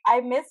like,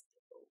 I missed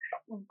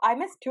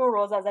two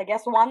rosas, I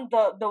guess. One,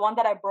 the one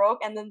that I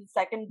broke, and then the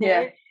second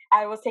day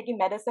I was taking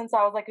medicine, so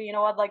I was like, you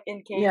know what, like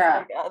in case,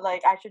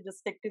 like I should just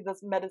stick to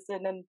this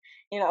medicine and,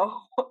 you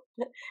know,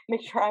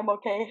 make sure I'm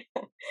okay.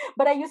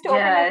 But I used to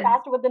open my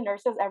fast with the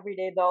nurses every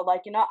day, though.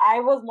 Like, you know,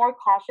 I was more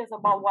cautious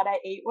about what I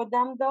ate with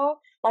them, though.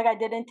 Like, I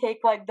didn't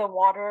take like the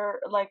water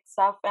like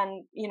stuff,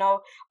 and you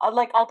know,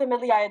 like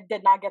ultimately, I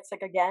did not get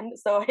sick again.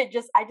 So I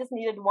just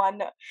needed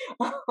one,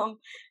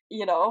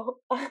 you know.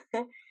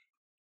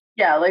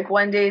 Yeah, like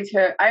one day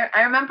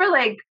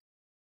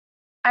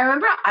I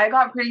remember I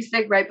got pretty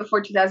sick right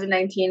before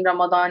 2019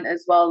 Ramadan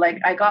as well. Like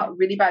I got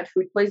really bad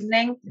food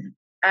poisoning,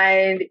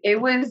 and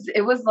it was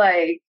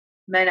like,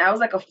 man, I was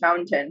like a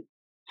fountain.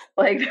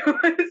 Like it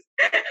was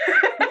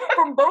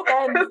from both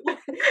ends.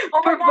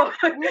 Oh my God,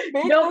 we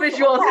made no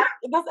visuals.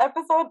 this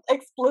episode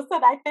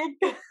explicit, I think.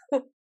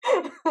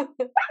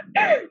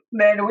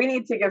 Man, we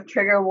need to give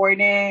trigger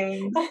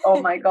warnings.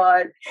 Oh my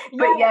god.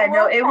 But Yeah, yeah,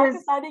 no, we're it was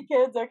Pakistani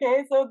kids,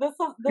 okay? So this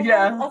is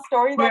yeah. a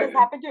story that has We're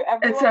happened to it's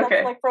everyone that's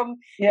okay. like from,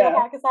 Yeah.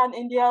 Pakistan,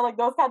 India, like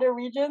those kind of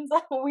regions.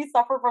 We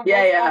suffer from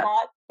Yeah, this a yeah.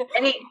 lot.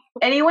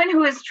 Anyone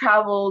who has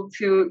traveled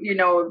to,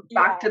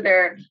 back Yeah. to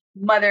their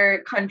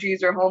mother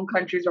countries or home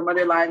countries or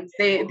motherlands,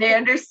 they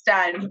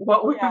understand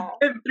what we've Yeah.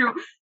 been through.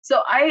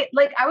 So I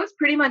was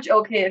pretty much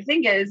okay. The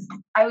thing is,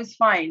 I was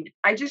fine.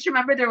 I just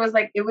remember there was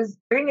it was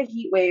during a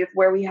heat wave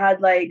where we had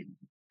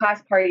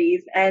class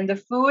parties, and the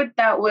food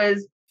that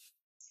was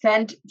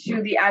sent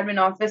to the admin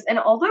office, and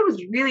although it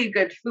was really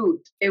good food,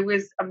 it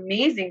was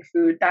amazing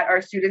food that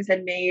our students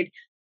had made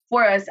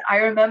for us. I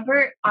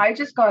remember I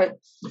just got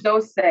so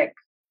sick,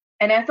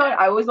 and I thought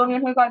I was the only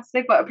one who got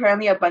sick, but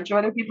apparently a bunch of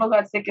other people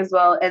got sick as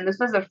well. And this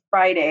was a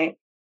Friday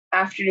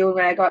afternoon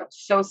when I got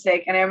so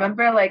sick. And I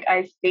remember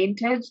I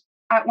fainted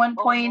at one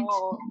Oh point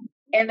no.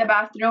 in the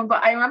bathroom.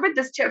 But I remember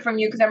this tip from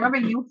you because I remember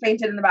you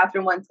fainted in the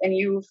bathroom once and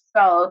you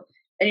fell.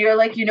 And you're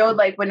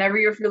whenever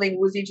you're feeling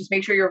woozy, just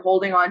make sure you're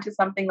holding on to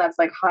something that's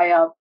high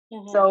up.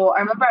 Mm-hmm. So I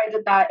remember I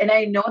did that. And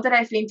I know that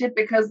I fainted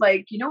because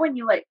when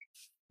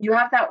you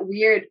have that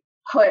weird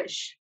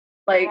push,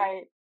 like,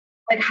 Right.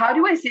 how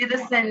do I say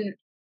this in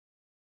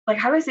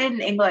how do I say it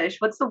in English?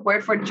 What's the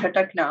word for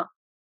chatakna?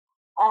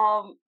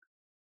 Um,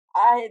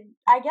 I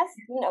guess,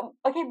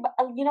 okay, but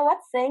you know what?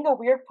 Saying a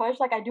weird push,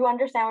 like I do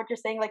understand what you're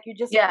saying. Like you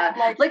just Yeah,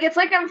 like, it's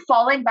like I'm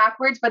falling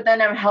backwards, but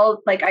then I'm held.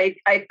 I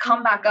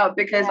come back up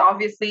because yeah,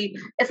 obviously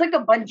it's like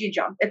a bungee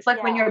jump. It's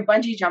like when yeah. you're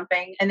bungee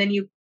jumping and then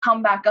you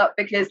come back up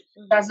because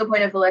that's the Mm-hmm.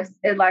 point of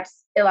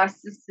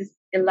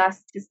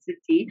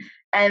elasticity,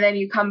 and then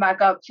you come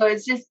back up. So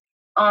it's just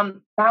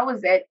that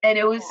was it, and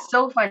it was Yeah.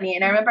 so funny.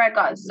 And I remember I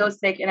got so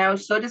sick, and I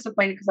was so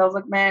disappointed because I was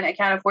like, man, I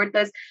can't afford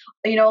this.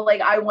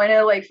 I want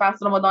to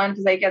fast Ramadan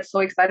because I get so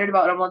excited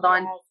about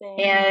Ramadan. Yeah, same.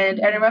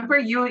 And I remember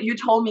you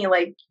told me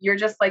you're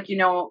just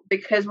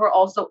because we were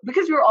also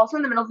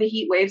in the middle of the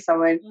heat wave,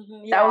 someone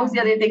Mm-hmm. that Yeah. was the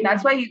other thing.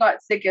 That's why you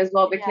got sick as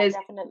well, Yeah, because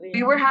definitely.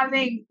 we were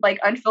having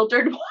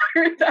unfiltered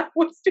water that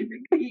was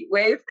during the heat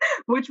wave,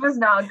 which was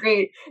not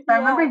great. So I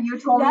remember Yeah, you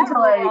told me that to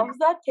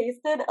Ravza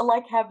tasted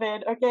like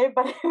heaven, okay?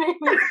 But it made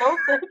me so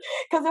sick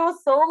because it was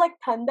so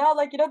thanda,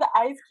 the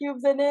ice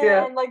cubes in it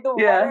yeah, and the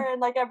yeah, water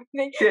and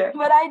everything. yeah.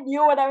 But I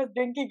knew when I was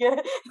drinking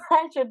it,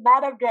 I should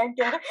not have drank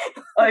it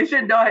I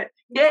should not.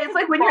 Yeah, just it's because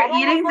like the when you're bottle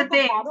was eating the the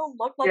things. bottle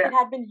looked like Yeah. it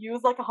had been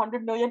used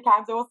 100 million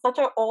times. It was such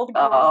an old,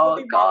 gross Oh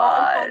looking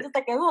bottle, and so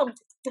I was God.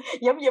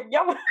 just yum yum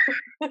yum.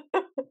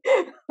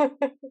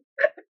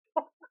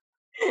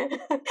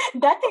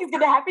 That thing's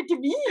gonna happen to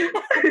me.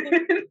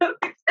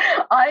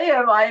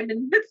 I'm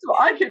invincible.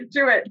 I can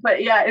do it.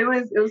 But yeah, it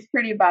was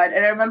pretty bad.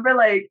 And I remember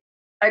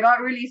I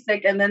got really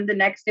sick, and then the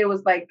next day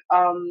was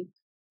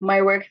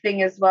my work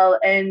thing as well.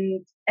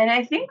 And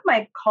I think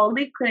my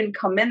colleague couldn't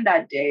come in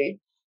that day.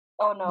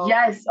 Oh no.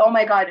 Yes. Oh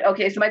my god.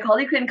 Okay, so my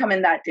colleague couldn't come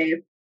in that day.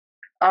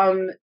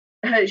 Um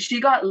she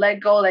got let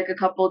go a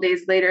couple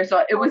days later, so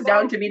it Oh was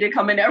down no. to me to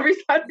come in every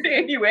Saturday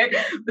anyway.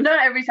 But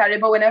not every Saturday,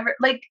 but whenever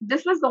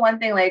this was the one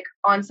thing,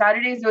 on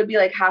Saturdays it would be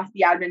half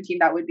the admin team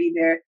that would be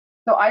there.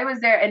 So I was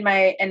there, and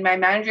my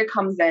manager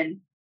comes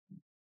in.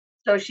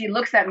 So she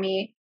looks at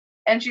me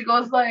and she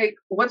goes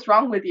what's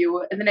wrong with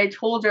you? And then I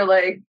told her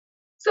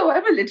so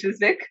I'm a little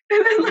sick.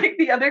 And then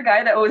the other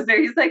guy that was there,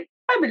 he's like,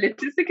 I'm a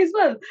little sick as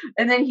well.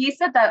 And then he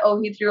said that, oh,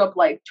 he threw up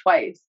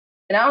twice.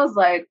 And I was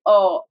like,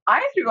 oh,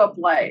 I threw up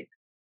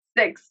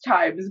 6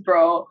 times,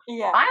 bro.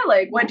 Yeah.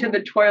 I went to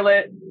the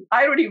toilet,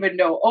 I don't even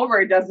know, over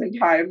a dozen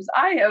times.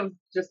 I've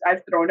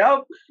thrown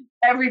up.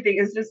 Everything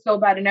is just so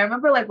bad. And I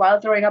remember while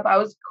throwing up, I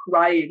was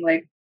crying.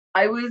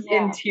 I was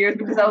in tears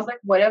because I was like,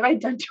 what have I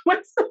done to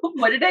myself?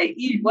 What did I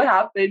eat? What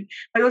happened?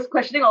 I was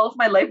questioning all of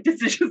my life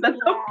decisions at that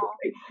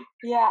point.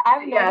 Yeah,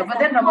 I've Yeah, noticed but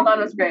then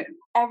Ramadan was great.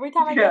 every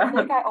time I get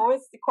sick, I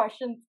always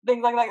question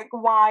things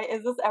why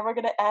is this ever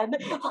gonna end?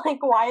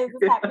 Why is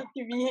this happening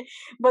to me?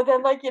 But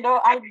then, I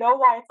know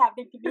why it's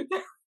happening to me.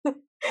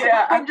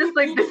 Yeah, I I'm just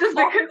keep this eating is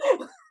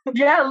because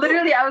yeah,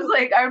 literally, I was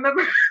I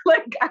remember,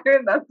 I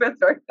remember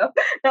throwing up.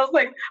 I was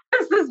like,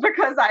 this is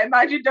because I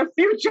imagined a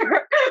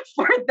future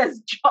for this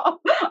job.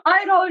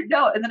 I don't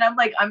know. And then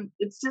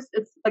it's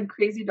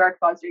crazy dark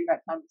thoughts during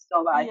that time. It's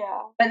so bad. Yeah.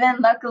 But then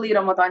luckily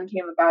Ramadan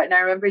came about, and I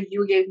remember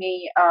you gave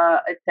me a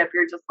tip.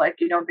 You're just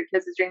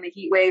because it's during the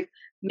heat wave,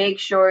 make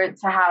sure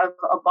to have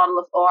a bottle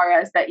of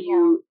ORS that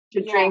you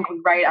to drink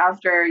right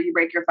after you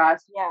break your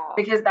fast. Yeah.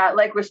 Because that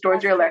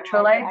restores your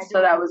electrolytes.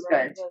 So that was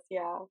good.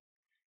 Yeah.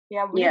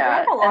 Yeah, we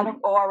drank a lot of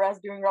ORS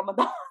during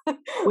Ramadan.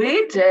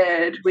 We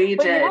did.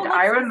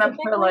 I remember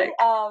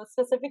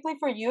specifically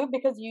for you,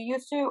 because you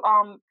used to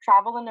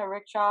travel in a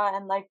rickshaw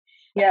and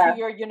to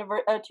your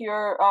to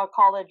your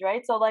college,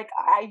 right? So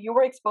you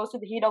were exposed to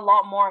the heat a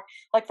lot more.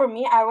 For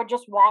me, I would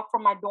just walk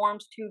from my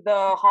dorms to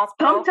the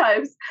hospital.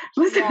 Sometimes,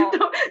 listen,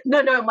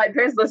 no, my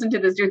parents listened to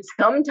this, dude.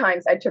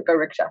 Sometimes I took a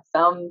rickshaw.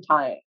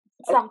 Sometimes,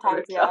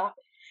 yeah.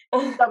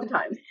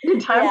 Sometimes in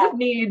times of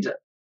need.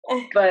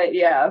 But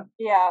yeah,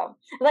 Yeah.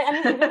 Like, I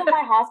mean, even though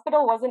my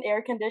hospital wasn't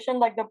air conditioned,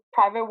 like the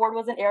private ward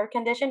wasn't air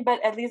conditioned,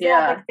 but at least they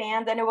had like yeah,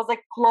 fans and it was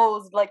like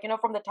closed, like,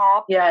 from the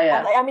top. yeah, And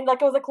yeah, like, I mean,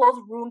 like it was a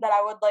closed room that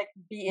I would like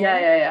be yeah,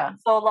 in. yeah, yeah.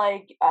 So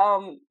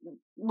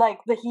like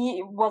the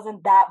heat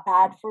wasn't that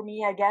bad for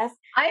me, I guess.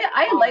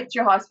 I Um, liked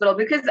your hospital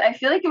because I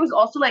feel like it was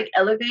also like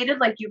elevated.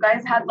 Like you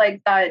guys had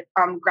like that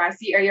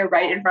grassy area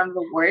right in front of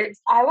the wards,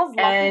 I was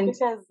lucky and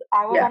because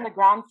I was on yeah, the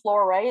ground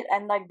floor, right?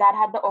 And like that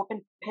had the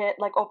open pit,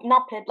 like open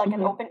not pit, like an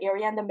hmm open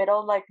area in the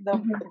middle, like the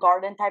hmm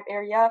garden type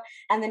area.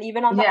 And then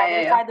even on the yeah, yeah,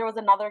 other yeah. side there was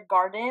another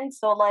garden.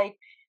 So like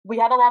we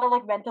had a lot of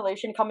like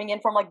ventilation coming in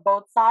from like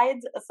both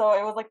sides. So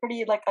it was like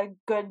pretty like a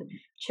good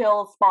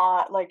chill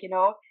spot, like,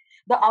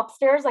 The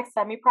upstairs, like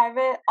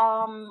semi-private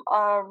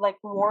like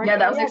ward Yeah,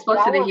 that was area,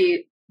 exposed to the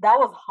heat. that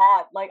was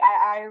hot. Like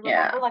I remember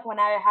Yeah, like when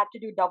I had to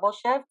do double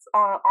shifts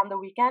on the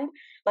weekend,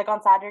 like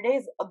on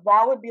Saturdays,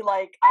 that would be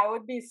like I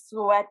would be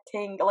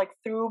sweating like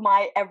through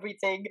my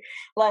everything,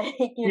 like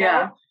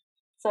yeah,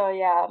 So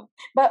yeah,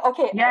 but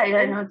okay, yeah,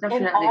 yeah. in No, in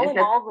definitely. all in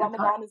all, It's hot.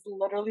 Ramadan is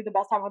literally the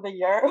best time of the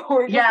year.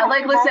 We're just Yeah,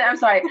 like talking listen, about I'm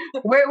sorry.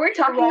 We're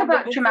talking random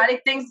about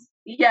traumatic incidents. things.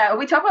 Yeah,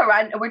 we're talking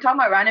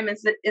about random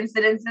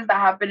incidences that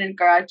happen in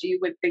Karachi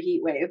with the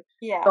heat wave.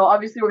 Yeah, So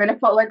obviously we're gonna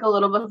put like a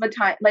little bit of a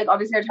time, like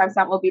obviously our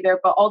timestamp will be there,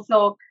 but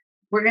also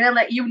we're gonna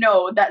let you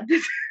know that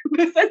this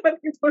this is what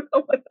we do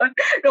Ramadan.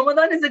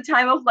 Ramadan is a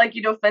time of like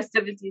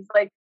festivities.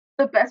 Like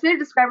the best way to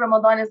describe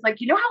Ramadan is like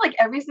how like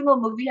every single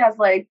movie has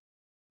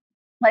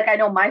like I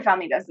know my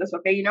family does this.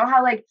 Okay, you know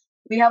how like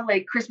we have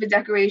like Christmas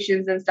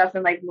decorations and stuff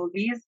in like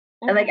movies,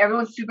 and like hmm,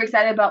 everyone's super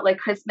excited about like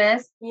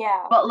Christmas,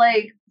 yeah, but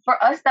like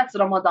for us that's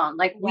Ramadan.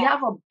 Like we yeah.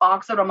 have a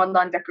box of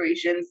Ramadan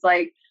decorations.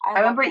 Like I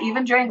I love remember that.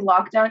 even during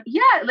lockdown,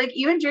 yeah, like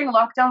even during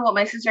lockdown, what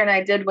my sister and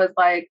I did was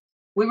like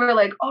we were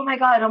like, oh my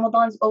god,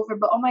 Ramadan's over,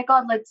 but oh my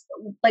god, let's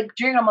like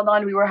during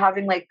Ramadan we were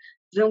having like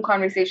Zoom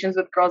conversations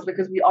with girls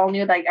because we all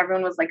knew like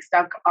everyone was like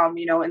stuck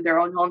in their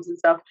own homes and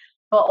stuff.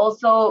 But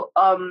also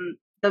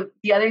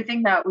the other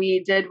thing that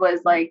we did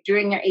was like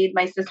during Eid,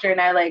 my sister and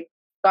I like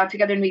got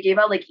together and we gave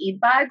out like Eid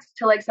bags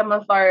to like some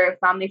of our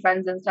family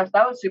friends and stuff.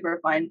 That was super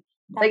fun.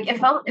 Like That's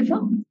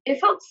it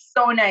felt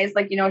so nice,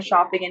 like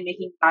shopping and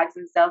making bags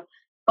and stuff.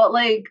 But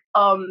like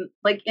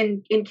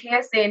in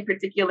KSA in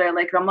particular,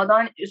 like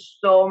Ramadan is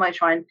so much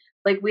fun.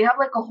 Like we have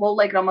like a whole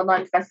like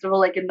Ramadan festival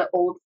like in the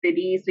old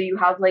city. So you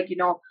have like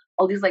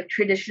all these like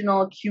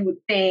traditional cute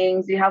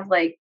things. You have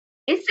like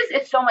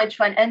it's so much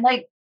fun and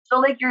like so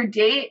like your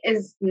day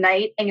is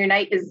night and your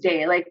night is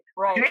day. Like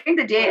right. during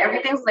the day,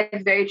 everything's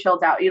like very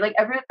chilled out. You like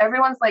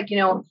everyone's like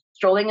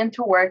strolling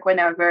into work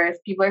whenever. If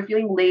people are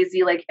feeling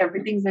lazy, like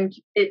everything's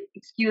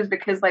excused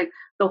because like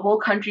the whole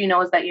country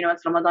knows that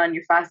it's Ramadan.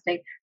 You're fasting.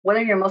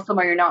 Whether you're Muslim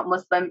or you're not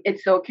Muslim,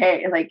 it's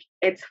okay. Like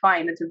it's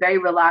fine. It's a very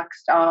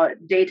relaxed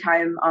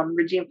daytime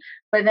regime.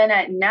 But then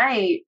at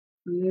night,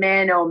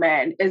 man oh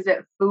man, is it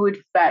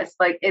food fest.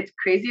 Like it's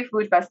crazy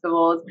food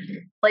festivals.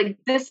 Like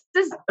this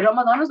is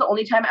Ramadan was the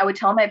only time I would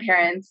tell my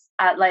parents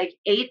at like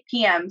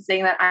 8 p.m.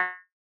 saying that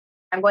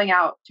I'm going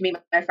out to meet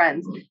my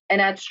friends,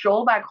 and I'd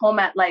stroll back home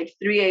at like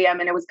 3 a.m.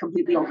 and it was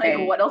completely okay.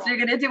 Like what else are you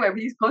gonna do?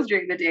 Everything's closed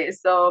during the day.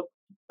 So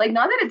like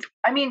not that it's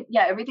I mean,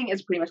 yeah, everything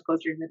is pretty much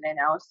closed during the day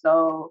now.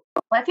 So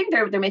well, I think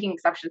they're making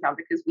exceptions now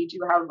because we do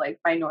have like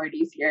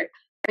minorities here.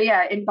 But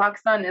yeah, in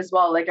Pakistan as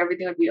well, like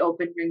everything would be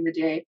open during the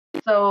day.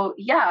 So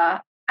yeah,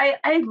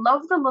 I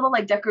love the little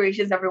like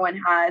decorations everyone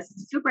has.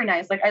 It's super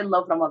nice. Like I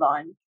love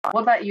Ramadan.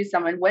 What about you,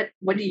 Saman? What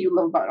do you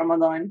love about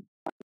Ramadan?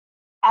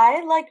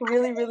 I like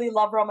really, really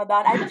love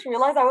Ramadan. I just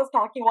realized I was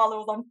talking while it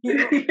was on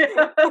mute.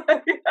 Yeah.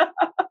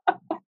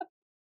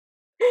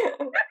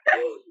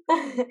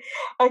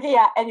 Okay,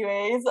 yeah,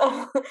 anyways,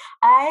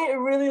 I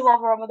really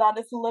love Ramadan.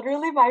 It's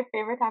literally my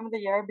favorite time of the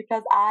year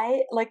because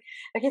I like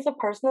okay, so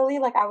personally,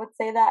 like I would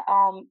say that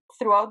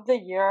throughout the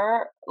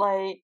year,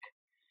 like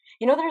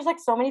there's like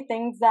so many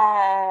things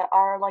that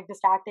are like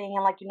distracting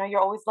and like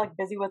you're always like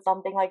busy with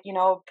something like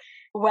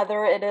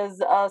whether it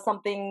is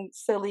something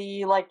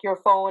silly like your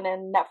phone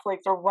and Netflix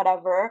or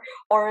whatever,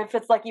 or if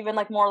it's like even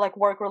like more like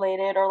work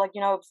related or like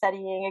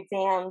studying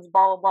exams,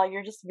 blah blah blah.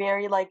 You're just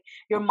very like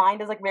your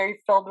mind is like very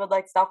filled with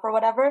like stuff or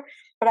whatever.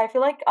 But I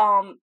feel like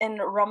in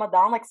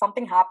Ramadan like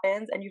something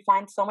happens and you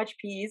find so much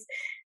peace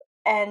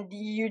and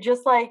you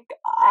just like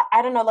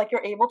I don't know, like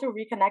you're able to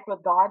reconnect with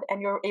God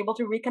and you're able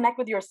to reconnect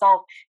with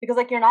yourself because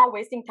like you're not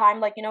wasting time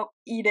like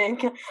eating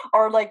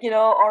or like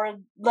or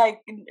like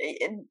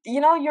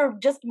you're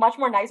just much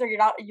more nicer.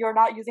 You're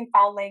not using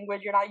foul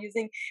language. You're not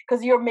using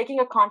because you're making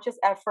a conscious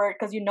effort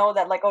because you know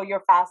that like oh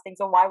you're fasting,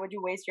 so why would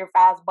you waste your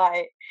fast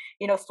by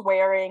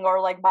swearing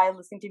or like by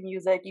listening to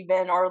music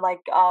even or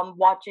like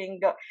watching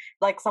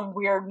like some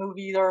weird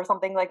movies or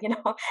something like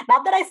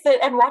not that I sit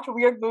and watch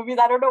weird movies.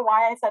 I don't know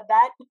why I said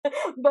that.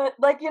 But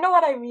like you know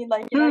what I mean,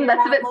 like you're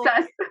That's a not bit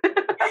like sus.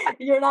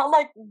 you're not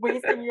like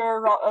wasting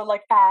your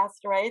like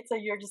fast, right? So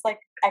you're just like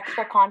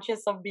extra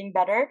conscious of being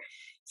better.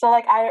 So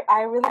like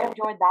I really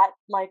enjoyed that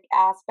like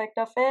aspect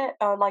of it,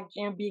 or like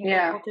being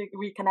Yeah. able to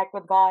reconnect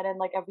with God and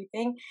like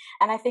everything.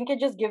 And I think it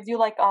just gives you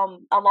like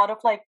a lot of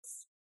like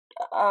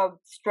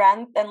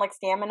strength and like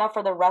stamina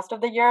for the rest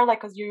of the year,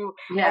 like because you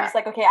are Yeah. just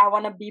like, okay, I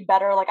want to be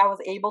better, like I was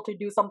able to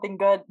do something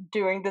good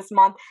during this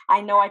month,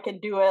 I know I can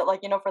do it,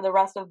 like, for the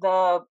rest of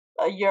the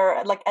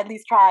year, like at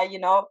least try,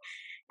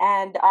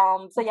 and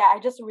so yeah, I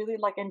just really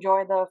like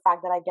enjoy the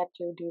fact that I get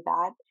to do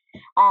that.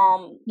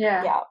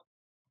 Yeah. Yeah,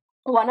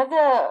 one of the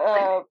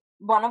Like,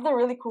 one of the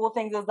really cool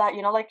things is that,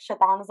 like,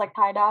 Shaitan is like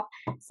tied up,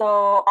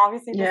 so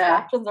obviously yeah.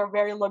 distractions are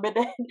very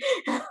limited.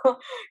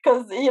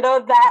 Because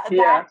that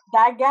Yeah.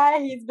 guy,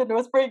 he's been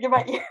whispering in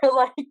my ear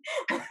like,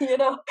 you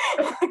know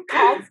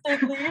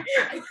constantly.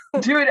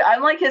 Dude,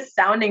 I'm like his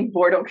sounding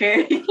board,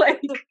 okay?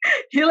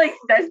 He like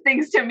says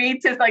things to me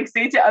to like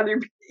say to other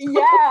people.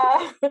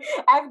 Yeah,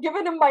 I've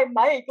given him my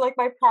mic, like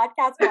my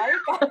podcast mic.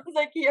 I was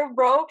like, here,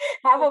 bro,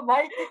 have a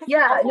mic.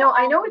 Yeah, Also, no,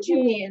 I know what you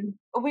mean.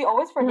 we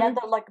always forget Mhm.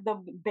 that like the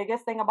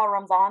biggest thing about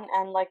Ramadan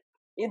and like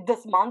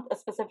this month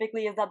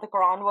specifically is that the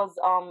Quran was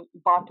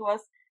brought to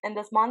us in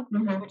this month,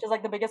 Mhm. which is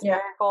like the biggest Yeah.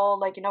 miracle,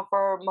 like,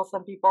 for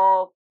Muslim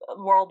people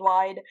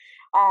worldwide.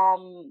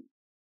 Um,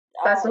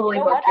 That's the you holy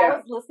know book, what? I yeah.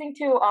 was listening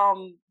to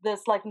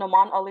this like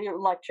Noman Ali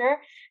lecture,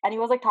 and he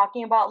was like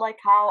talking about like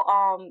how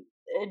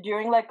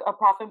during like a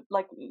prophet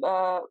like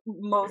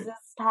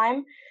Moses'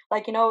 time,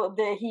 like,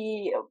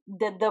 he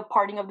did the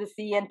parting of the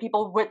sea, and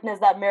people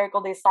witnessed that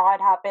miracle. They saw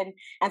it happen,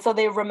 and so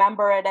they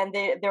remember it, and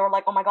they were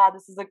like, oh my God,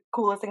 this is the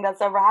coolest thing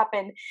that's ever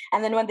happened.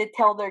 And then when they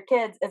tell their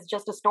kids, it's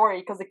just a story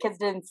because the kids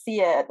didn't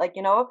see it, like,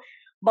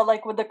 but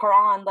like with the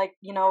Quran, like,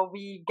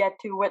 we get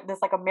to witness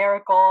like a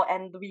miracle,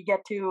 and we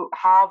get to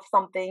have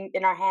something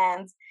in our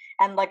hands,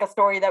 and like a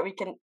story that we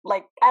can,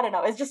 like, I don't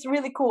know, it's just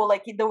really cool,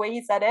 like the way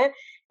he said it.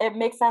 It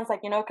makes sense,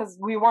 like, because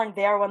we weren't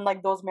there when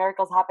like those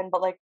miracles happened,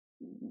 but like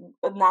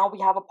now we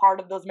have a part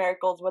of those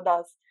miracles with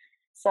us.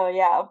 So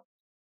yeah.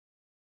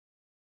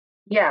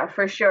 Yeah,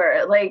 for sure.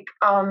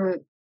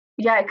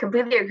 Yeah, I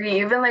completely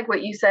agree. Even like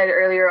what you said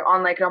earlier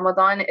on like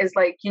Ramadan is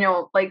like,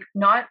 like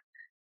not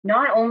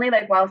only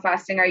like while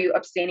fasting are you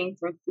abstaining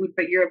from food,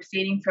 but you're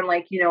abstaining from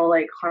like,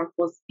 like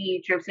harmful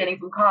speech, you're abstaining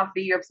from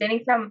coffee, you're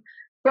abstaining from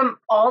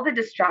all the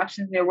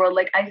distractions in the world.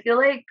 Like I feel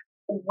like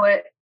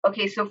what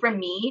okay, so for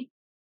me,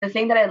 the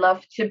thing that I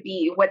love to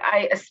be, what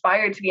I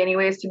aspire to be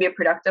anyways, to be a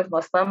productive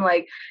Muslim,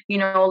 like,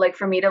 like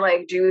for me to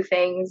like do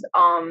things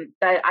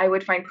that I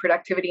would find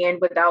productivity in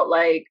without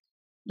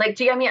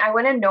do you get me? I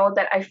want to know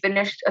that I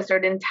finished a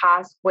certain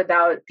task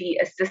without the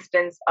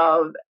assistance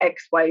of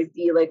XYZ,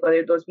 like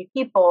whether those be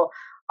people,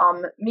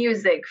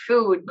 music,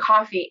 food,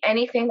 coffee,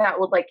 anything that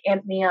would like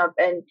amp me up.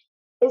 And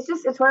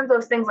it's one of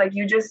those things like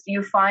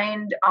you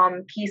find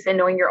peace in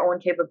knowing your own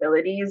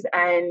capabilities,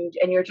 and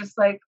you're just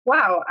like,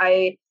 wow,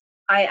 I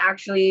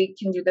actually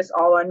can do this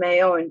all on my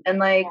own. And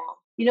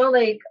Yeah,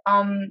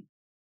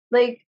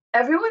 like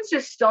everyone's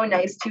just so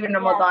nice to you in yeah,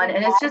 the Ramadan,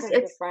 and vibe is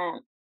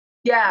different.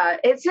 yeah,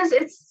 it's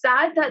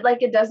sad that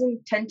like it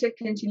doesn't tend to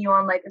continue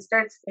on, like it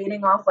starts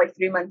fading off like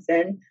 3 months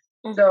in.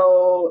 Hmm.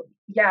 So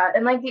yeah,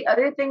 and like the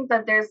other thing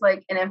that there's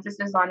like an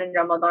emphasis on in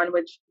Ramadan,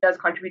 which does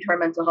contribute to our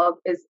mental health,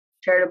 is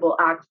charitable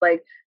acts.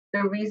 Like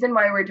the reason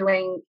why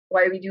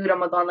we do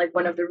Ramadan, like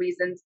one of the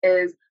reasons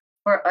is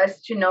for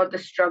us to know the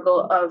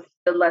struggle of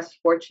the less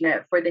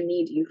fortunate, for the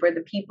needy, for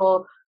the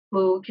people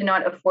who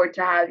cannot afford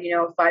to have,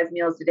 5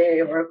 meals a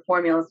day or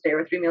 4 meals a day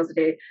or 3 meals a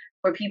day,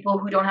 for people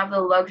who don't have the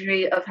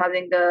luxury of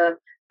having a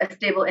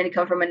stable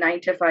income from a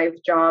 9 to 5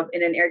 job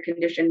in an air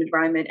conditioned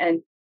environment.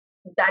 And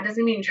that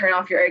doesn't mean turn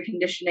off your air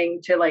conditioning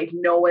to like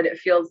know what it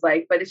feels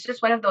like, but it's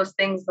just one of those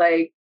things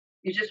like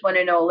you just want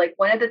to know. Like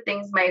one of the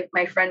things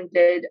my friend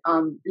did,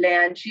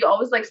 Lan, she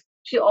always likes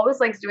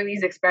doing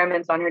these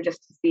experiments on her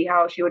just to see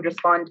how she would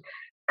respond.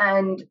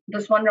 And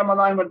this one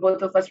Ramadan, what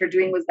both of us were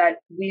doing was that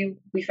we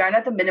found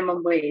out the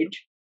minimum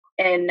wage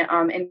in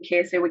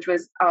KSA, which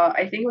was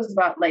I think it was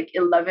about like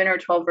 11 or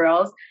 12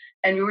 reals.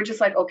 And we were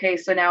just like, okay,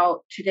 so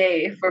now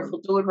today for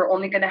futur, we're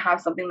only going to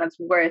have something that's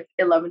worth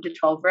 11 to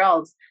 12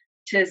 reals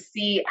to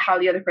see how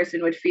the other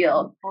person would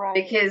feel. Right.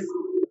 Because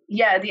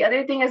yeah, the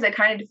other thing is it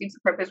kind of defeats the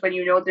purpose when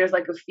you know there's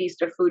like a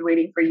feast of food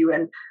waiting for you.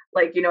 And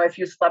like, if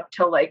you slept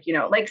till like,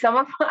 like some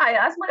of I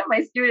asked one of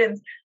my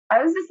students,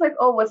 I was just like,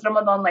 oh, what's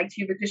Ramadan like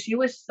to you? Because she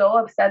was so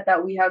upset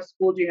that we have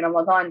school during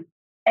Ramadan.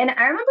 And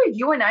I remember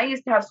you and I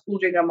used to have school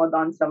during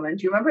Ramadan, someone.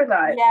 Do you remember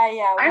that? Yeah,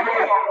 yeah, I we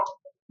remember,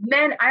 did.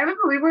 man,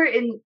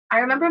 I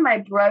remember my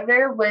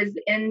brother was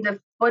in the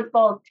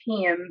football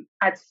team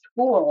at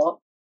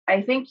school.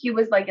 I think he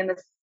was like in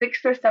the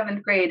 6th or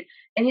 7th grade.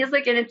 And he's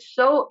like, and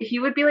he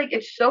would be like,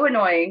 it's so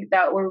annoying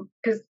that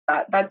because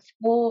that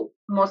school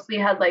mostly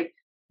had like,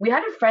 we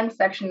had a French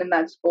section in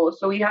that school.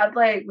 So we had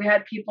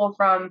people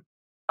from,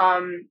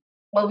 um,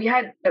 well, we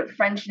had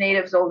French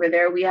natives over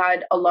there. We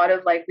had a lot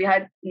of like, we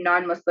had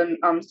non-Muslim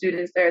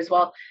students there as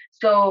well.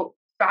 So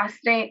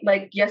fasting,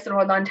 like yes, the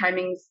Ramadan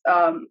timings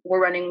were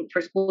running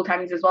for school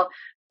timings as well,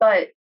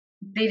 but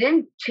they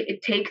didn't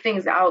take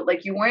things out.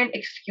 Like you weren't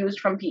excused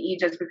from PE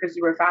just because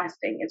you were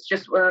fasting. It's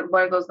just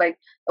one of those like,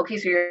 okay,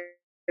 so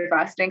you're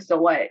fasting, so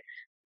what?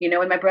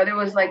 And my brother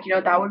was like,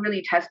 that would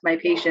really test my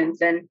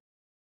patience. And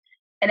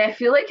And I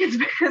feel like it's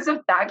because of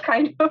that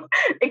kind of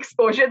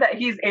exposure that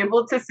he's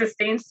able to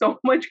sustain so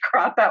much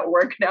crap at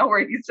work now,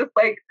 where he's just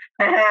like,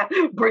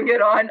 bring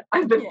it on,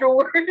 I've been Yeah. through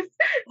worse.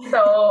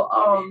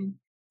 So,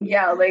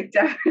 yeah, like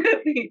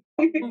definitely.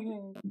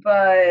 Hmm.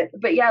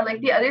 But yeah,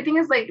 like the other thing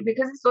is like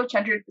because it's so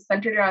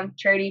centered around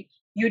charity,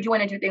 you do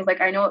want to do things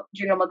like I know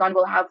during Ramadan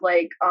we'll have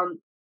like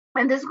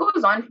and this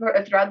goes on for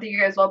throughout the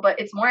year as well, but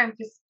it's more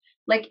emphasis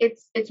like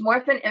it's more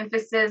of an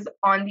emphasis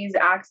on these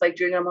acts like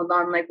during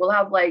Ramadan. Like we'll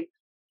have like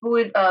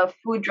food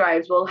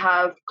drives, we'll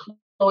have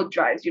clothes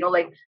drives, you know,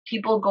 like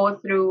people go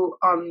through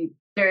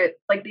their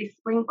like they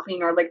spring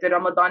clean or like the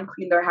Ramadan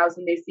clean their house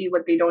and they see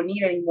what they don't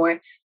need anymore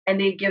and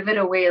they give it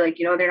away, like,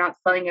 you know, they're not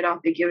selling it off,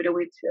 they give it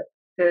away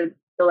to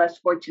the less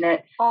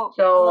fortunate. Oh,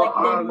 So like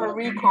they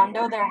Marie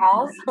Kondo their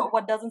house.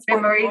 What doesn't they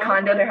spark Marie joy?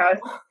 Kondo their house.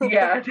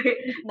 Yeah,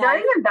 not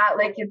Nice. even that.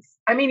 Like it's.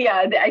 I mean,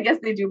 yeah, I guess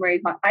they do Marie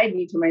Kondo. I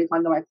need to Marie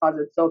Kondo my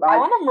closet so I bad.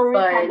 want to Marie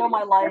But Kondo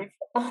my life.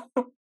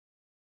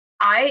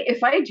 I,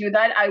 if I do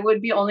that, I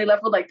would be only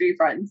left with like 3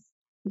 friends.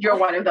 You're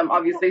one of them,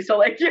 obviously. So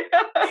like, yeah.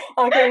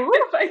 Okay, woo.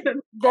 If I,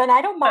 Then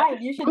I don't mind.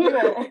 You should do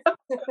it.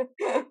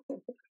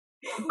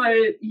 but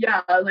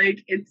yeah,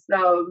 like it's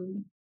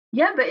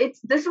yeah, but it's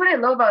this is what I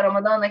love about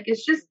Ramadan. Like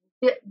it's just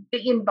the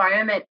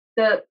environment,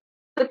 the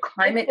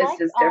climate is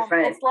just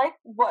different. it's like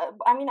what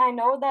I mean. I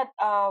know that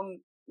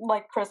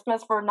like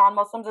Christmas for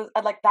non-Muslims is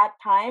like that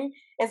time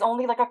is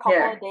only like a couple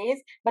Yeah, of days,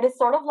 but it's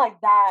sort of like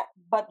that,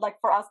 but like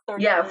for us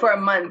 30 yeah, for a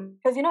days. month.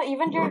 Because you know,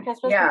 even during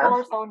Christmas, people Yeah,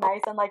 are so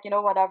nice and like you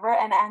know whatever,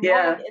 and I know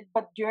like yeah,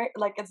 but during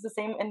like it's the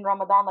same in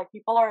Ramadan. Like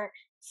people are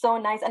so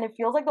nice, and it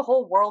feels like the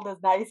whole world is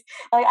nice.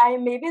 Like I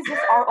maybe it's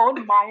just our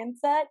own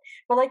mindset,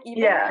 but like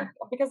even yeah. like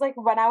because like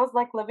when I was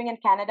like living in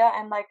Canada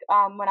and like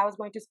when I was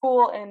going to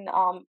school in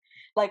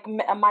like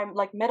my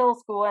like middle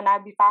school and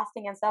I'd be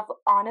fasting and stuff.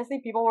 Honestly,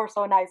 people were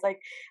so nice. Like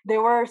they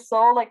were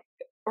so like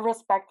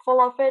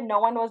respectful of it. No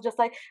one was just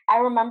like I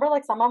remember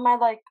like some of my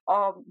like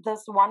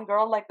this one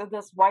girl, like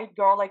this white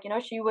girl, like you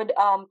know, she would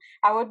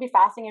I would be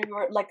fasting and we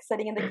were like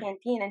sitting in the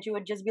canteen and she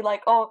would just be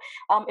like, oh,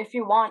 if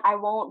you want, I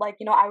won't like,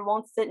 you know, I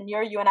won't sit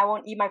near you and I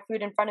won't eat my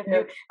food in front of Yeah.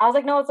 you. I was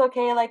like, no, it's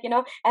okay, like, you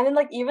know, and then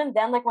like even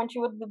then, like when she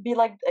would be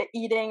like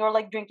eating or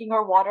like drinking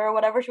her water or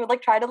whatever, she would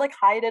like try to like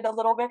hide it a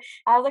little bit.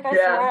 I was like, I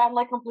Yeah. swear I'm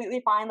like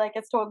completely fine, like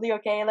it's totally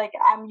okay, like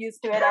I'm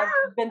used to it. I've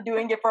been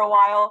doing it for a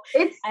while.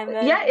 It's And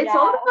then yeah, it's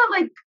all yeah. about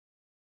like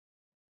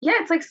yeah,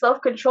 it's like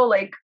self control.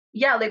 Like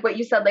yeah, like what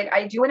you said. Like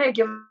I do want to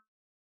give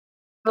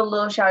a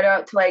little shout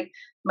out to like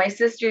my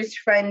sister's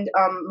friend,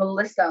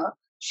 Melissa. Mhm.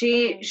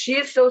 She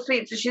is so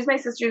sweet. So she's my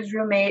sister's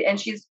roommate, and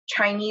she's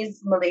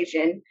Chinese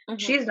Malaysian. Mhm.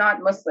 She's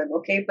not Muslim,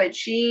 okay, but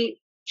she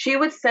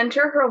would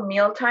center her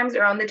meal times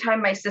around the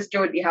time my sister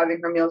would be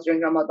having her meals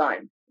during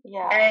Ramadan,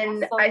 Yeah,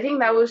 and that's so I think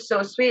that sweet. was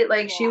so sweet.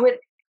 Like she Yeah. would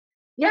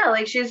yeah,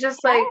 like she's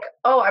just Can like, I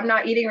 "Oh, I'm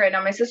not eating right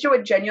now." My sister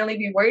would genuinely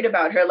be worried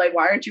about her, like,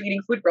 "Why aren't you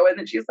eating food, bro?" And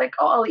then she's like,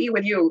 "Oh, I'll eat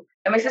with you."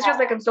 And my sister's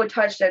like, yeah. "I'm so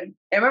touched." And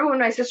I remember when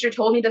my sister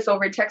told me this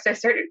over text, I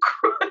started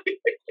crying.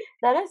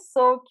 That is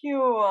so cute.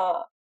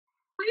 So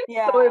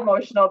Yeah.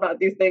 emotional about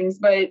these things,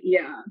 but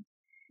yeah,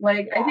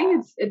 like I think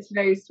Yeah. it's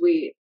very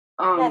sweet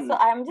Yeah, so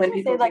I'm just when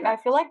gonna say people do like that.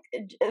 I feel like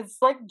it's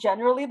like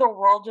generally the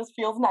world just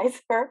feels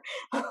nicer.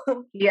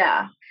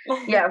 Yeah,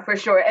 yeah, for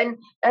sure. And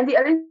the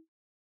other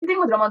thing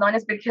with Ramadan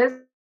is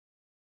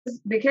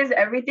because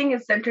everything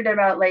is centered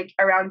about like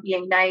around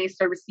being nice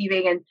or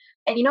receiving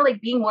and you know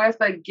like being more of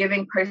a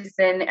giving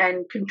person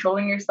and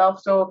controlling yourself,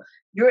 so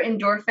your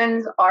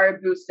endorphins are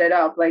boosted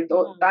up, like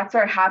Mhm. that's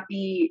our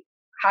happy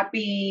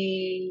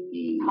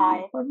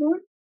Hi.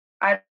 hormone.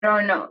 I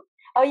don't know.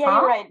 Oh yeah,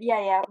 you're Huh? right.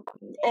 Yeah, yeah.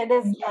 It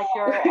is like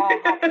your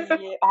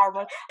happy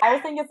hormone. I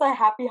was thinking it's a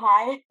happy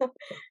high.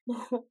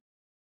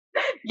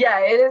 Yeah,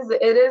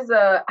 it is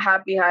a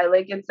happy high,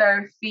 like it's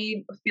our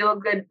feel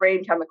good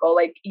brain chemical,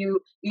 like you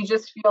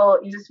just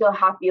feel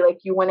happy, like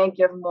you want to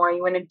give more,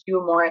 you want to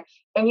do more,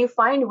 and you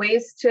find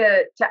ways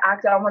to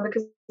act out more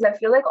because I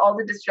feel like all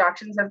the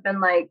distractions have been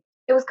like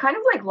it was kind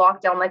of like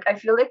lockdown, like I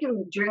feel like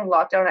during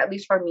lockdown, at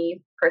least for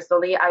me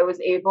personally, I was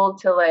able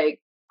to like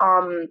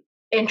um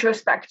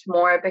introspect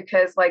more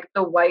because like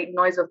the white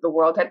noise of the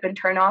world had been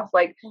turned off,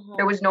 like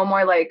there Hmm. was no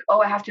more like,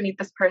 oh, I have to meet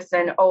this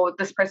person. Oh,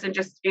 this person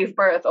just gave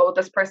birth. Oh,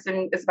 this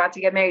person is about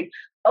to get married.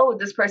 Oh,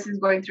 this person's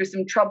going through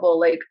some trouble.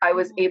 Like I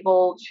was Hmm.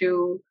 able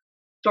to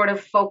sort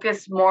of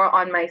focus more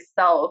on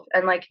myself.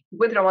 And like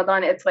with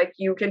Ramadan, it's like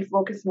you can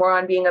focus more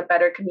on being a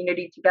better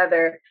community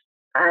together.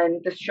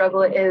 And the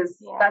struggle is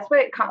Yeah.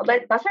 like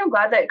that's why I'm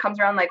glad that it comes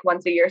around like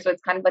once a year. So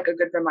it's kind of like a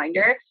good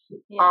reminder.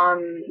 Yeah.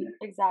 Um,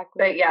 Exactly.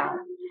 but yeah,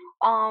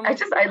 Um,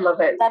 I love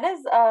it. that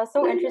is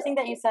so interesting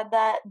that you said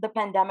that the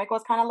pandemic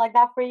was kind of like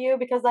that for you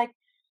because like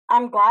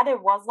I'm glad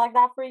it was like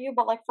that for you,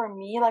 but like for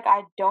me, like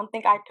I don't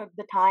think I took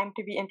the time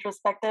to be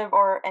introspective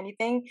or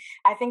anything.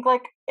 I think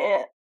like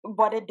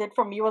what it did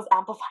for me was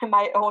amplify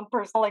my own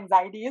personal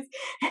anxieties,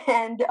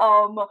 and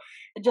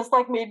it just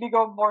like made me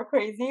go more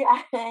crazy.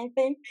 I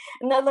think,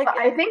 and then like But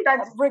I think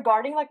that's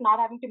regarding like not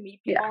having to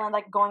meet yeah, people and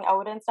like going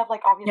out and stuff,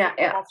 like obviously yeah,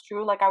 yeah, that's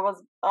true. Like I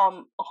was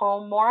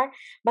home more,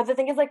 but the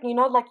thing is, like, you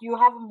know, like you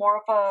have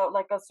more of a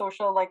like a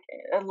social like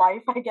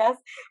life, I guess.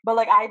 But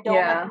like I don't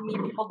like yeah.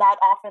 meet people that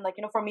often. Like,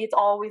 you know, for me it's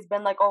always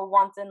been like, oh,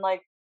 once in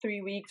like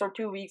 3 weeks or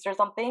 2 weeks or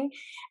something.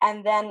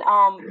 And then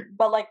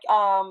but like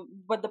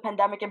with the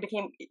pandemic it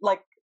became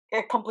like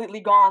it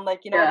completely gone,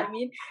 like, you know what I Yeah.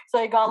 mean?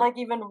 So it got like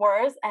even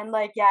worse, and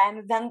like yeah,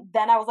 and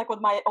then I was like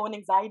with my own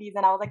anxieties,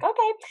 and I was like,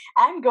 okay,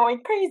 I'm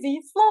going crazy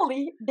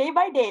slowly, day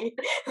by day.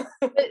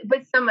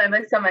 But someone,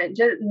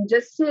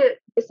 just to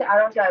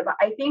add on to that, but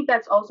I think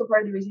that's also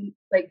part of the reason.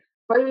 Like,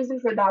 part of the reason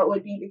for that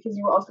would be because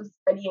you were also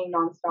studying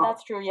nonstop,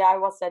 That's true. Yeah, I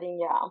was studying.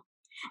 Yeah,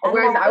 and then I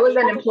whereas I wasn't was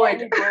able to get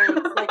unemployed. any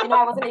breaks. Like, you know,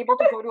 I wasn't able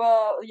to go to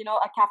a, you know,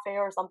 a cafe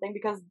or something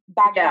because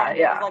back Yeah, then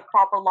there was yeah, like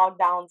proper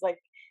lockdowns. Like,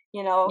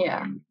 you know,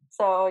 yeah.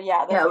 so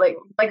yeah, Yeah, that's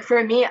true. like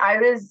for me, I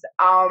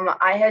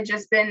had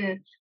just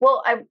been,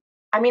 well,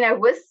 I mean, I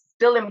was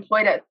still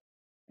employed at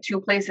two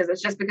places.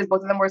 It's just because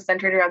both of them were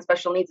centered around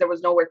special needs. There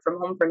was no work from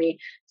home for me,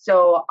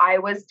 so I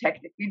was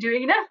technically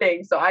doing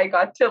nothing. So I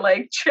got to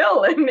like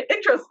chill and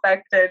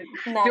introspect and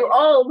do Nice.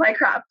 all my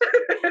crap.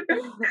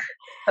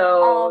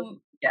 So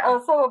um yeah.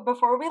 so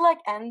before we like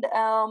end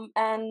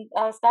and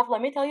stuff,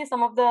 let me tell you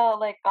some of the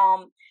like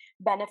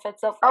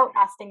benefits of like Oh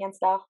fasting and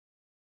stuff.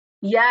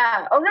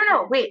 yeah. Oh no,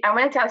 no. Yeah. Wait, I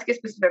wanted to ask you a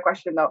specific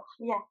question though.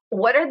 Yeah.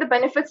 What are the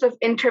benefits of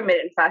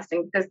intermittent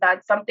fasting? Because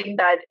that's something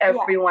that Yeah.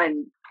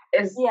 everyone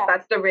is. Yeah.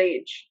 That's the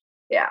rage.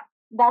 Yeah.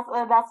 That's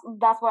what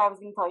I was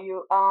gonna tell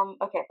you.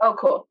 Okay. Oh,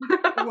 cool.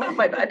 Yeah.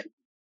 My bad.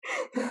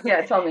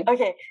 Yeah, tell me.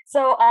 Okay,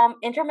 so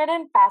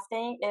intermittent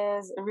fasting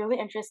is really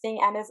interesting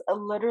and is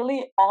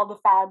literally all the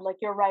fad. Like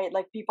you're right,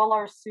 like people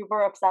are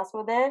super obsessed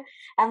with it,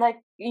 and like,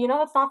 you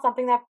know, it's not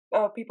something that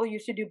people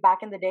used to do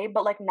back in the day,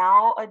 but like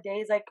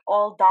nowadays, like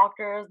all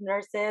doctors,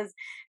 nurses,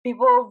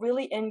 people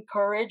really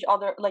encourage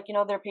other, like, you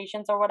know, their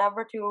patients or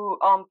whatever to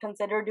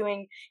consider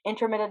doing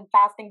intermittent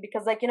fasting,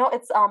 because like, you know,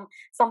 it's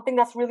something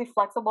that's really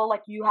flexible.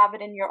 Like you have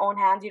it in your own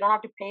hands. You don't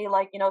have to pay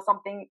like, you know,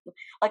 something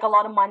like a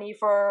lot of money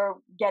for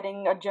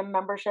getting a gym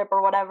membership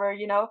or whatever,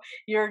 you know.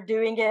 You're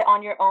doing it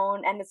on your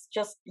own, and it's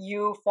just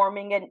you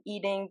forming an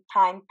eating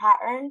time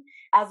pattern,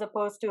 as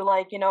opposed to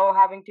like, you know,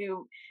 having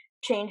to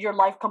change your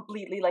life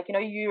completely. Like, you know,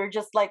 you're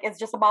just like, it's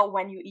just about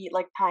when you eat,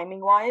 like timing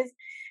wise.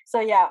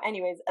 So yeah,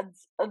 anyways,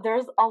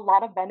 there's a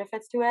lot of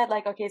benefits to it.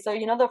 Like, okay, so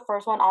you know, the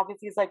first one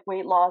obviously is like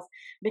weight loss,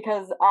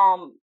 because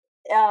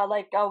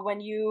like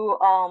when you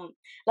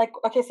like,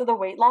 okay, so the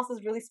weight loss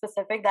is really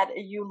specific, that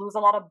you lose a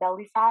lot of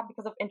belly fat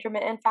because of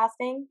intermittent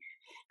fasting.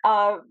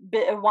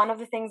 One of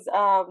the things,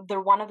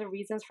 the one of the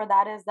reasons for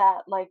that is that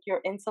like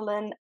your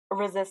insulin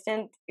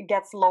resistant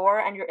gets lower,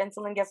 and your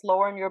insulin gets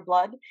lower in your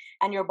blood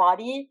and your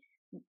body,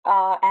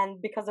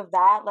 and because of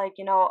that, like,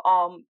 you know,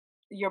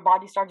 your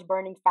body starts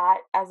burning fat,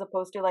 as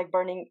opposed to like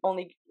burning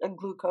only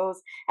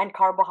glucose and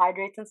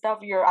carbohydrates and stuff.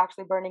 You're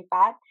actually burning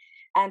fat,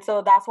 and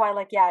so that's why,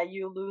 like, yeah,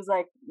 you lose,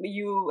 like,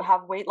 you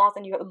have weight loss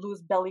and you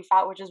lose belly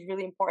fat, which is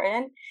really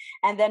important.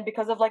 And then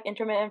because of like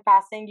intermittent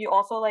fasting, you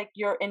also like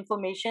your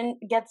inflammation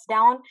gets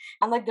down,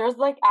 and like there's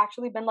like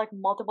actually been like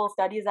multiple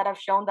studies that have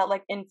shown that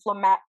like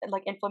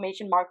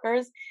inflammation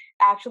markers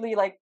actually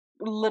like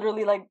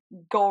literally like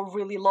go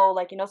really low,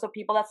 like, you know. So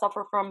people that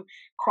suffer from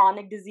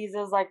chronic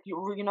diseases like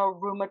you know,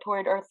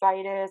 rheumatoid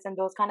arthritis and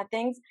those kind of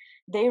things,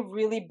 they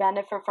really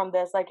benefit from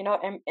this, like, you know,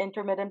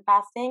 intermittent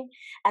fasting.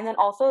 And then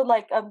also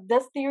like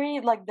this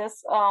theory, like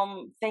this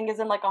thing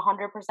isn't like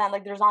 100%,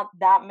 like there's not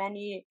that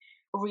many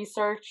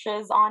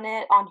researches on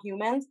it on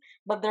humans,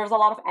 but there's a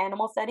lot of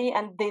animal study,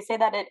 and they say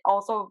that it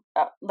also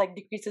like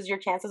decreases your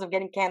chances of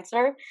getting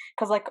cancer,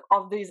 because like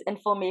of these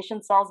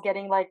inflammation cells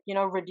getting like, you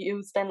know,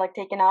 reduced and like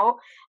taken out,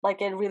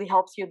 like it really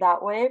helps you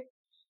that way.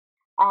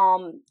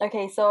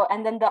 Okay, so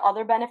and then the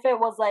other benefit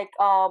was like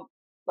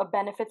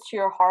benefits to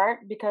your heart,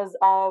 because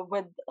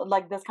with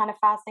like this kind of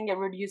fasting, it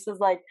reduces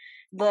like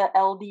the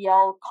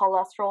LDL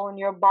cholesterol in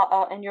your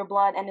in your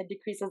blood, and it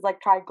decreases like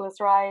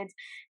triglycerides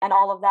and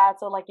all of that.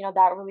 So like, you know,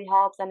 that really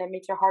helps, and it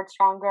makes your heart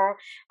stronger.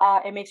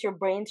 It makes your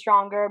brain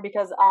stronger,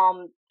 because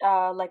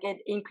like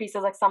it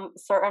increases like some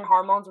certain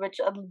hormones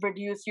which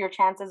reduce your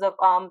chances of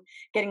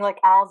getting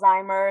like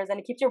Alzheimer's, and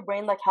it keeps your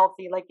brain like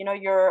healthy. Like, you know,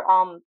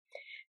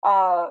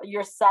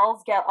 your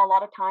cells get a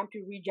lot of time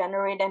to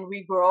regenerate and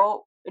regrow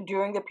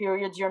during the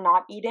periods you're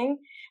not eating,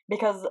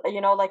 because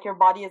you know, like your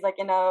body is like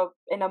in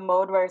a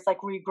mode where it's like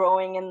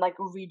regrowing and like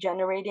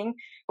regenerating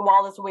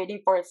while it's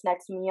waiting for its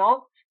next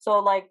meal. So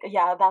like,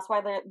 yeah, that's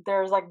why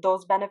there's like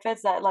those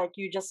benefits, that like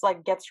you just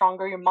like get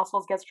stronger, your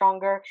muscles get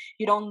stronger,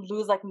 you don't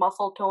lose like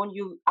muscle tone,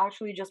 you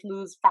actually just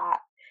lose fat.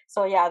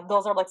 So yeah,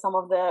 those are like some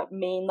of the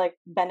main like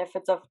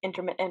benefits of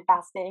intermittent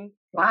fasting.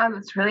 Wow,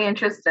 that's really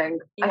interesting.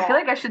 I feel Yeah.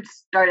 like I should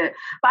start it,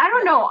 but I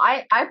don't Yeah. know.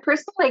 I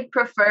personally like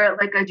prefer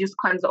like a juice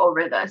cleanse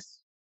over this.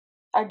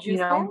 A You juice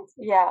know? cleanse?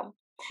 Yeah.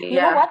 You know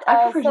Yeah, what?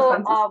 I prefer juice So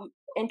cleanses.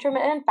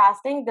 intermittent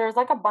fasting, there's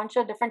like a bunch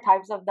of different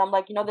types of them.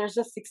 Like, there's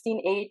just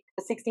 16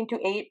 to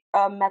 8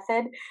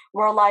 method,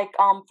 where like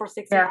for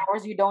 16 Yeah.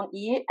 hours you don't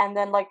eat, and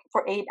then like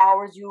for 8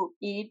 hours you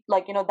eat,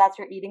 like, that's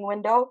your eating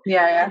window.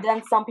 Yeah. And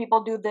then some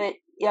people do the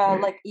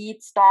like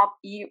eat, stop,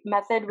 eat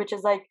method, which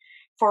is like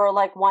for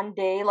like one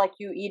day, like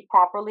you eat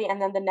properly,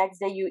 and then the next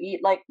day you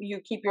eat, like you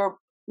keep your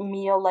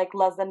meal like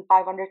less than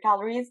 500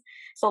 calories.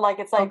 So like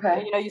it's like,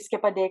 Okay. you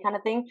skip a day kind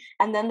of thing.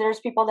 And then there's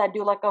people that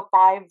do like a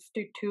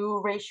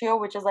 5-to-2 ratio,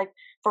 which is like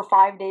for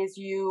 5 days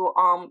you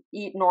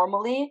eat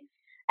normally,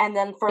 and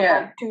then for Yeah.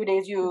 like 2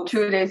 days you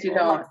 2 days you like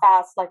don't.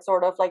 fast, like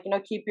sort of like,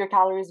 keep your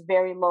calories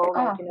very low,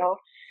 like,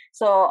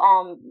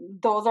 so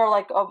those are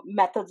like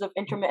methods of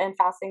intermittent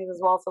fasting as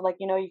well. So like,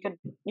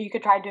 you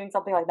could try doing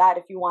something like that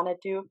if you wanted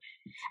to.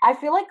 I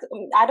feel like,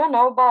 I don't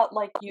know about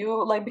like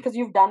you, like, because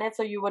you've done it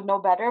so you would know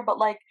better, but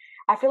like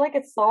I feel like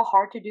it's so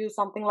hard to do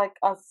something like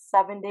a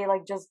 7-day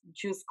like just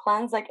juice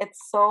cleanse. Like it's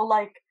so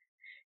like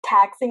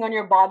taxing on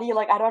your body.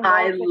 Like I don't know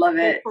I if love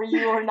it's good it for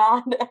you or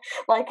not.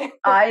 Like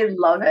I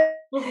love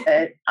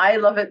it. I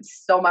love it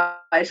so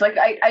much. Like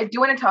I do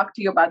want to talk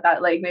to you about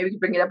that. Like maybe we can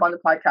bring it up on the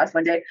podcast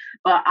one day.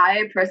 But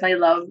I personally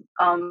love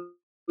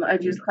a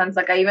juice cleanse.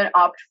 Like I even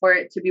opt for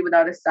it to be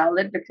without a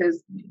salad,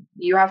 because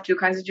you have two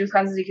kinds of juice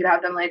cleanses. You could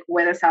have them like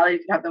with a salad, you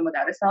could have them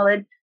without a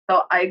salad.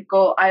 So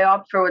I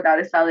opt for without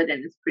a salad,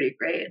 and it's pretty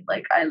great.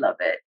 Like I love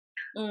it.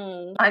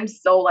 I'm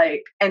so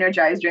like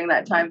energized during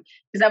that time,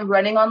 because I'm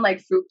running on like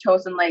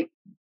fructose and like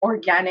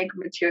organic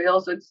material,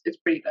 so it's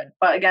pretty good.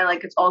 But again,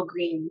 like it's all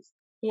greens.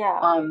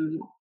 Yeah.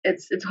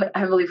 It's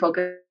heavily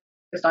focused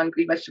on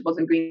green vegetables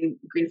and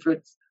green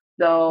fruits.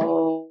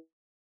 So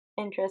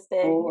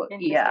interesting.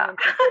 Yeah.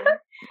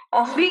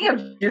 Interesting. Speaking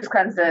of juice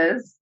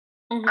cleanses,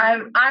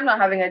 I'm not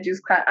having a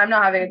juice I'm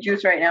not having a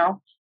juice right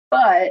now,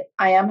 but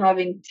I am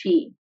having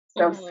tea.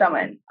 So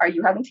someone, are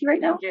you having tea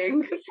right now?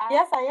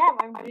 Yes, I am.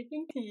 I'm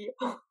drinking tea.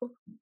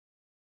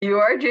 You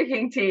are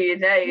drinking tea,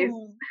 nice.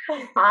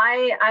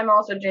 I'm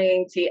also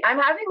drinking tea. I'm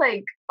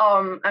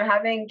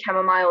having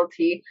chamomile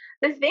tea.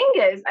 The thing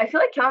is, I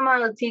feel like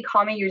chamomile tea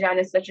calming you down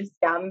is such a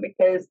scam,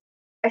 because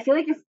I feel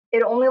like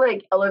it only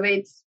like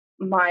elevates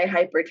my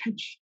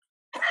hypertension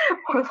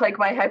or like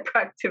my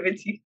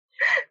hyperactivity.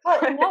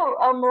 But no,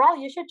 Maral,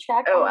 you should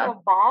check on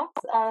the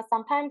box.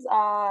 Sometimes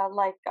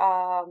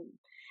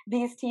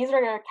these teas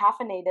are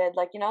caffeinated,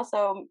 like,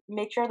 so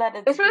make sure that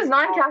it's... This was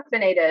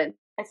non-caffeinated.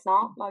 It's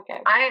not? Okay.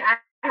 I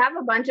have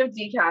a bunch of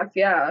decaf,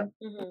 yeah.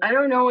 I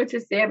don't know what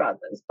to say about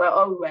this, but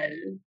oh well.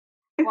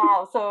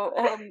 Wow, so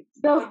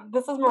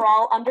this is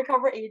Maral,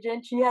 undercover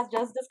agent. She has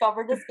just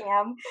discovered a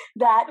scam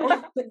that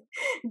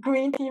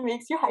green tea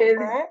makes you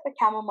hyper.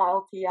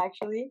 Chamomile tea,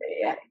 actually.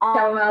 Yeah,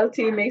 chamomile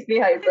tea makes me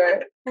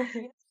hyper.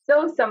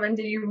 So, Saman,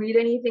 did you read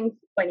anything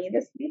funny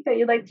this week that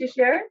you'd like to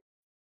share?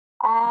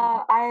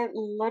 I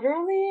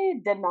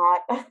literally did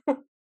not.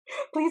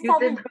 Please tell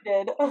me you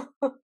did.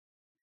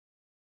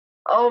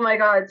 Oh my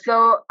god!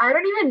 So I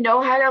don't even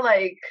know how to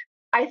like.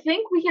 I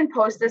think we can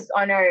post this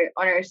on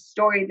our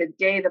story the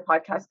day the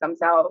podcast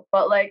comes out.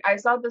 But like, I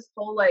saw this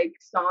whole like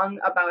song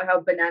about how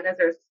bananas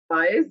are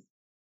spies.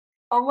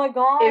 Oh my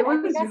god! It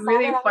was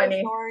really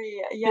funny.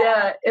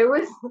 Yeah, it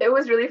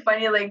was really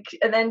funny. Like,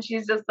 and then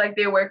she's just like,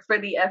 they work for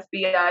the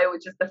FBI,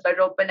 which is the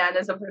Federal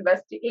Bananas of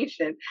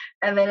Investigation.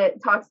 And then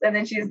it talks, and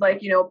then she's like,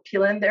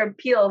 peeling their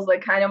peels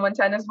like Hannah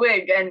Montana's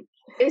wig, and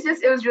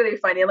it was really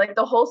funny. Like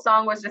the whole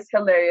song was just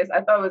hilarious.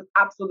 I thought it was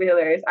absolutely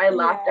hilarious. I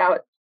laughed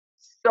out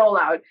so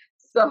loud.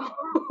 So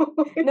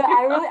no,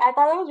 I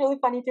thought it was really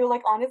funny too.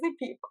 Like honestly,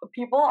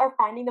 people are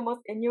finding the most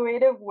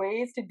innovative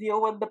ways to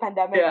deal with the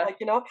pandemic. Like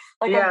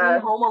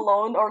being home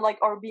alone,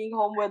 or being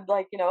home with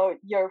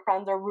your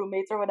friends or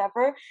roommates or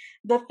whatever.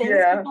 The things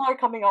people are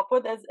coming up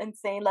with is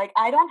insane. Like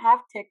I don't have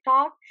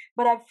TikTok,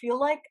 but I feel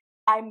like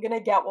I'm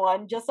gonna get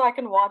one just so I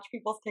can watch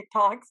people's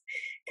TikToks,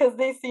 because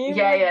they seem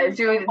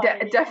dude,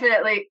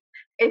 definitely.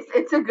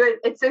 It's a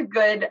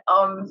good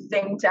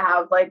thing to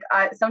have. Like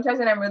sometimes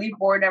when I'm really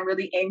bored, I'm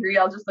really angry,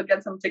 I'll just look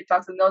at some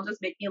TikToks and they'll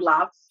just make me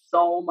laugh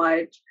so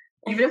much,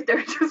 even if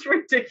they're just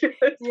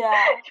ridiculous.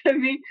 Yeah. To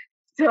me.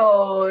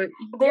 So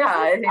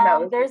I think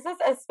that was there's this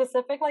a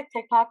specific like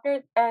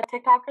TikToker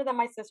that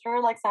my sister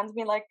like sends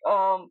me like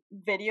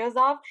videos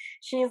of.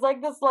 She's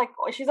like this like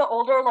she's an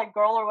older like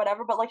girl or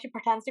whatever, but like she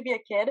pretends to be a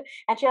kid,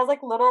 and she has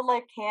like little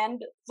like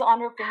hands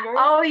on her fingers.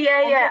 Oh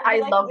yeah, I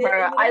love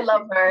her. I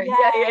love her.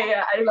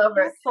 Yeah, I love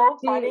her. She's so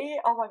funny.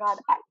 Oh my god.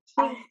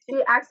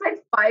 She acts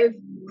like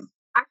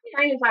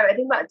not even 5. I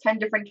think about 10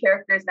 different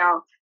characters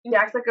now. She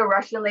acts like a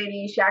Russian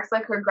lady. She acts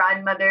like her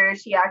grandmother.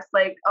 She acts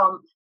like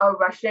a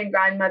Russian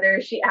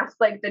grandmother. She acts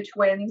like the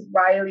twins,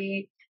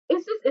 Riley.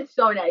 It's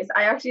so nice.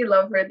 I actually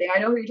love her thing. I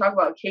know who you're talking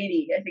about,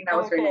 Katie. I think that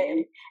was her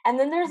name. And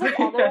then there's this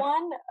other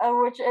one,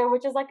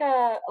 which is like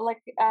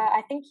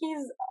I think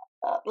he's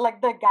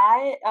like the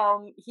guy,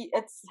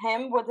 it's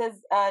him with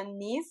his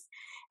niece,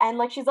 and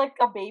like she's like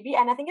a baby,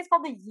 and I think it's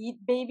called the Yeet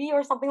baby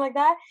or something like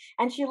that.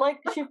 And she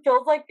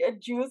fills like a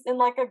juice in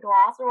like a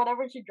glass or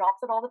whatever, and she drops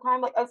it all the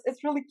time. Like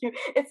it's really cute.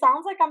 It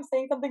sounds like I'm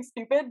saying something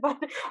stupid, but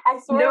I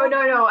swear. No,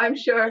 no, no. I'm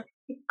sure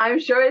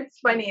it's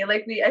funny.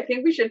 Like I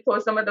think we should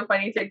post some of the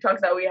funny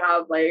TikToks that we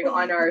have like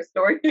on our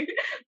story.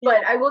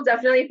 But I will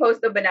definitely post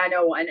the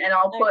banana one, and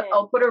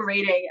I'll put a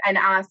rating and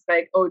ask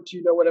like, oh, do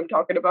you know what I'm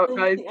talking about,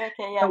 guys? Okay,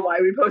 yeah. And why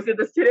we posted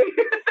this today,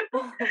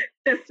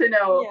 just to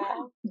know.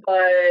 Yeah.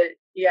 But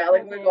yeah,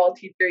 like we'll all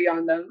T3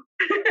 on them.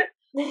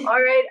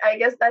 All right, I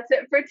guess that's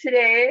it for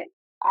today.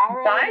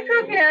 Bye,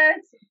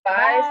 Coconuts.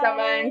 Bye,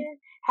 Saman.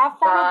 Have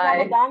fun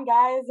with Ramadan,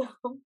 guys.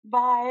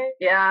 Bye.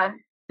 Yeah.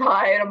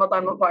 Bye,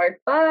 Ramadan Mubarak.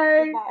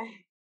 Bye. Bye.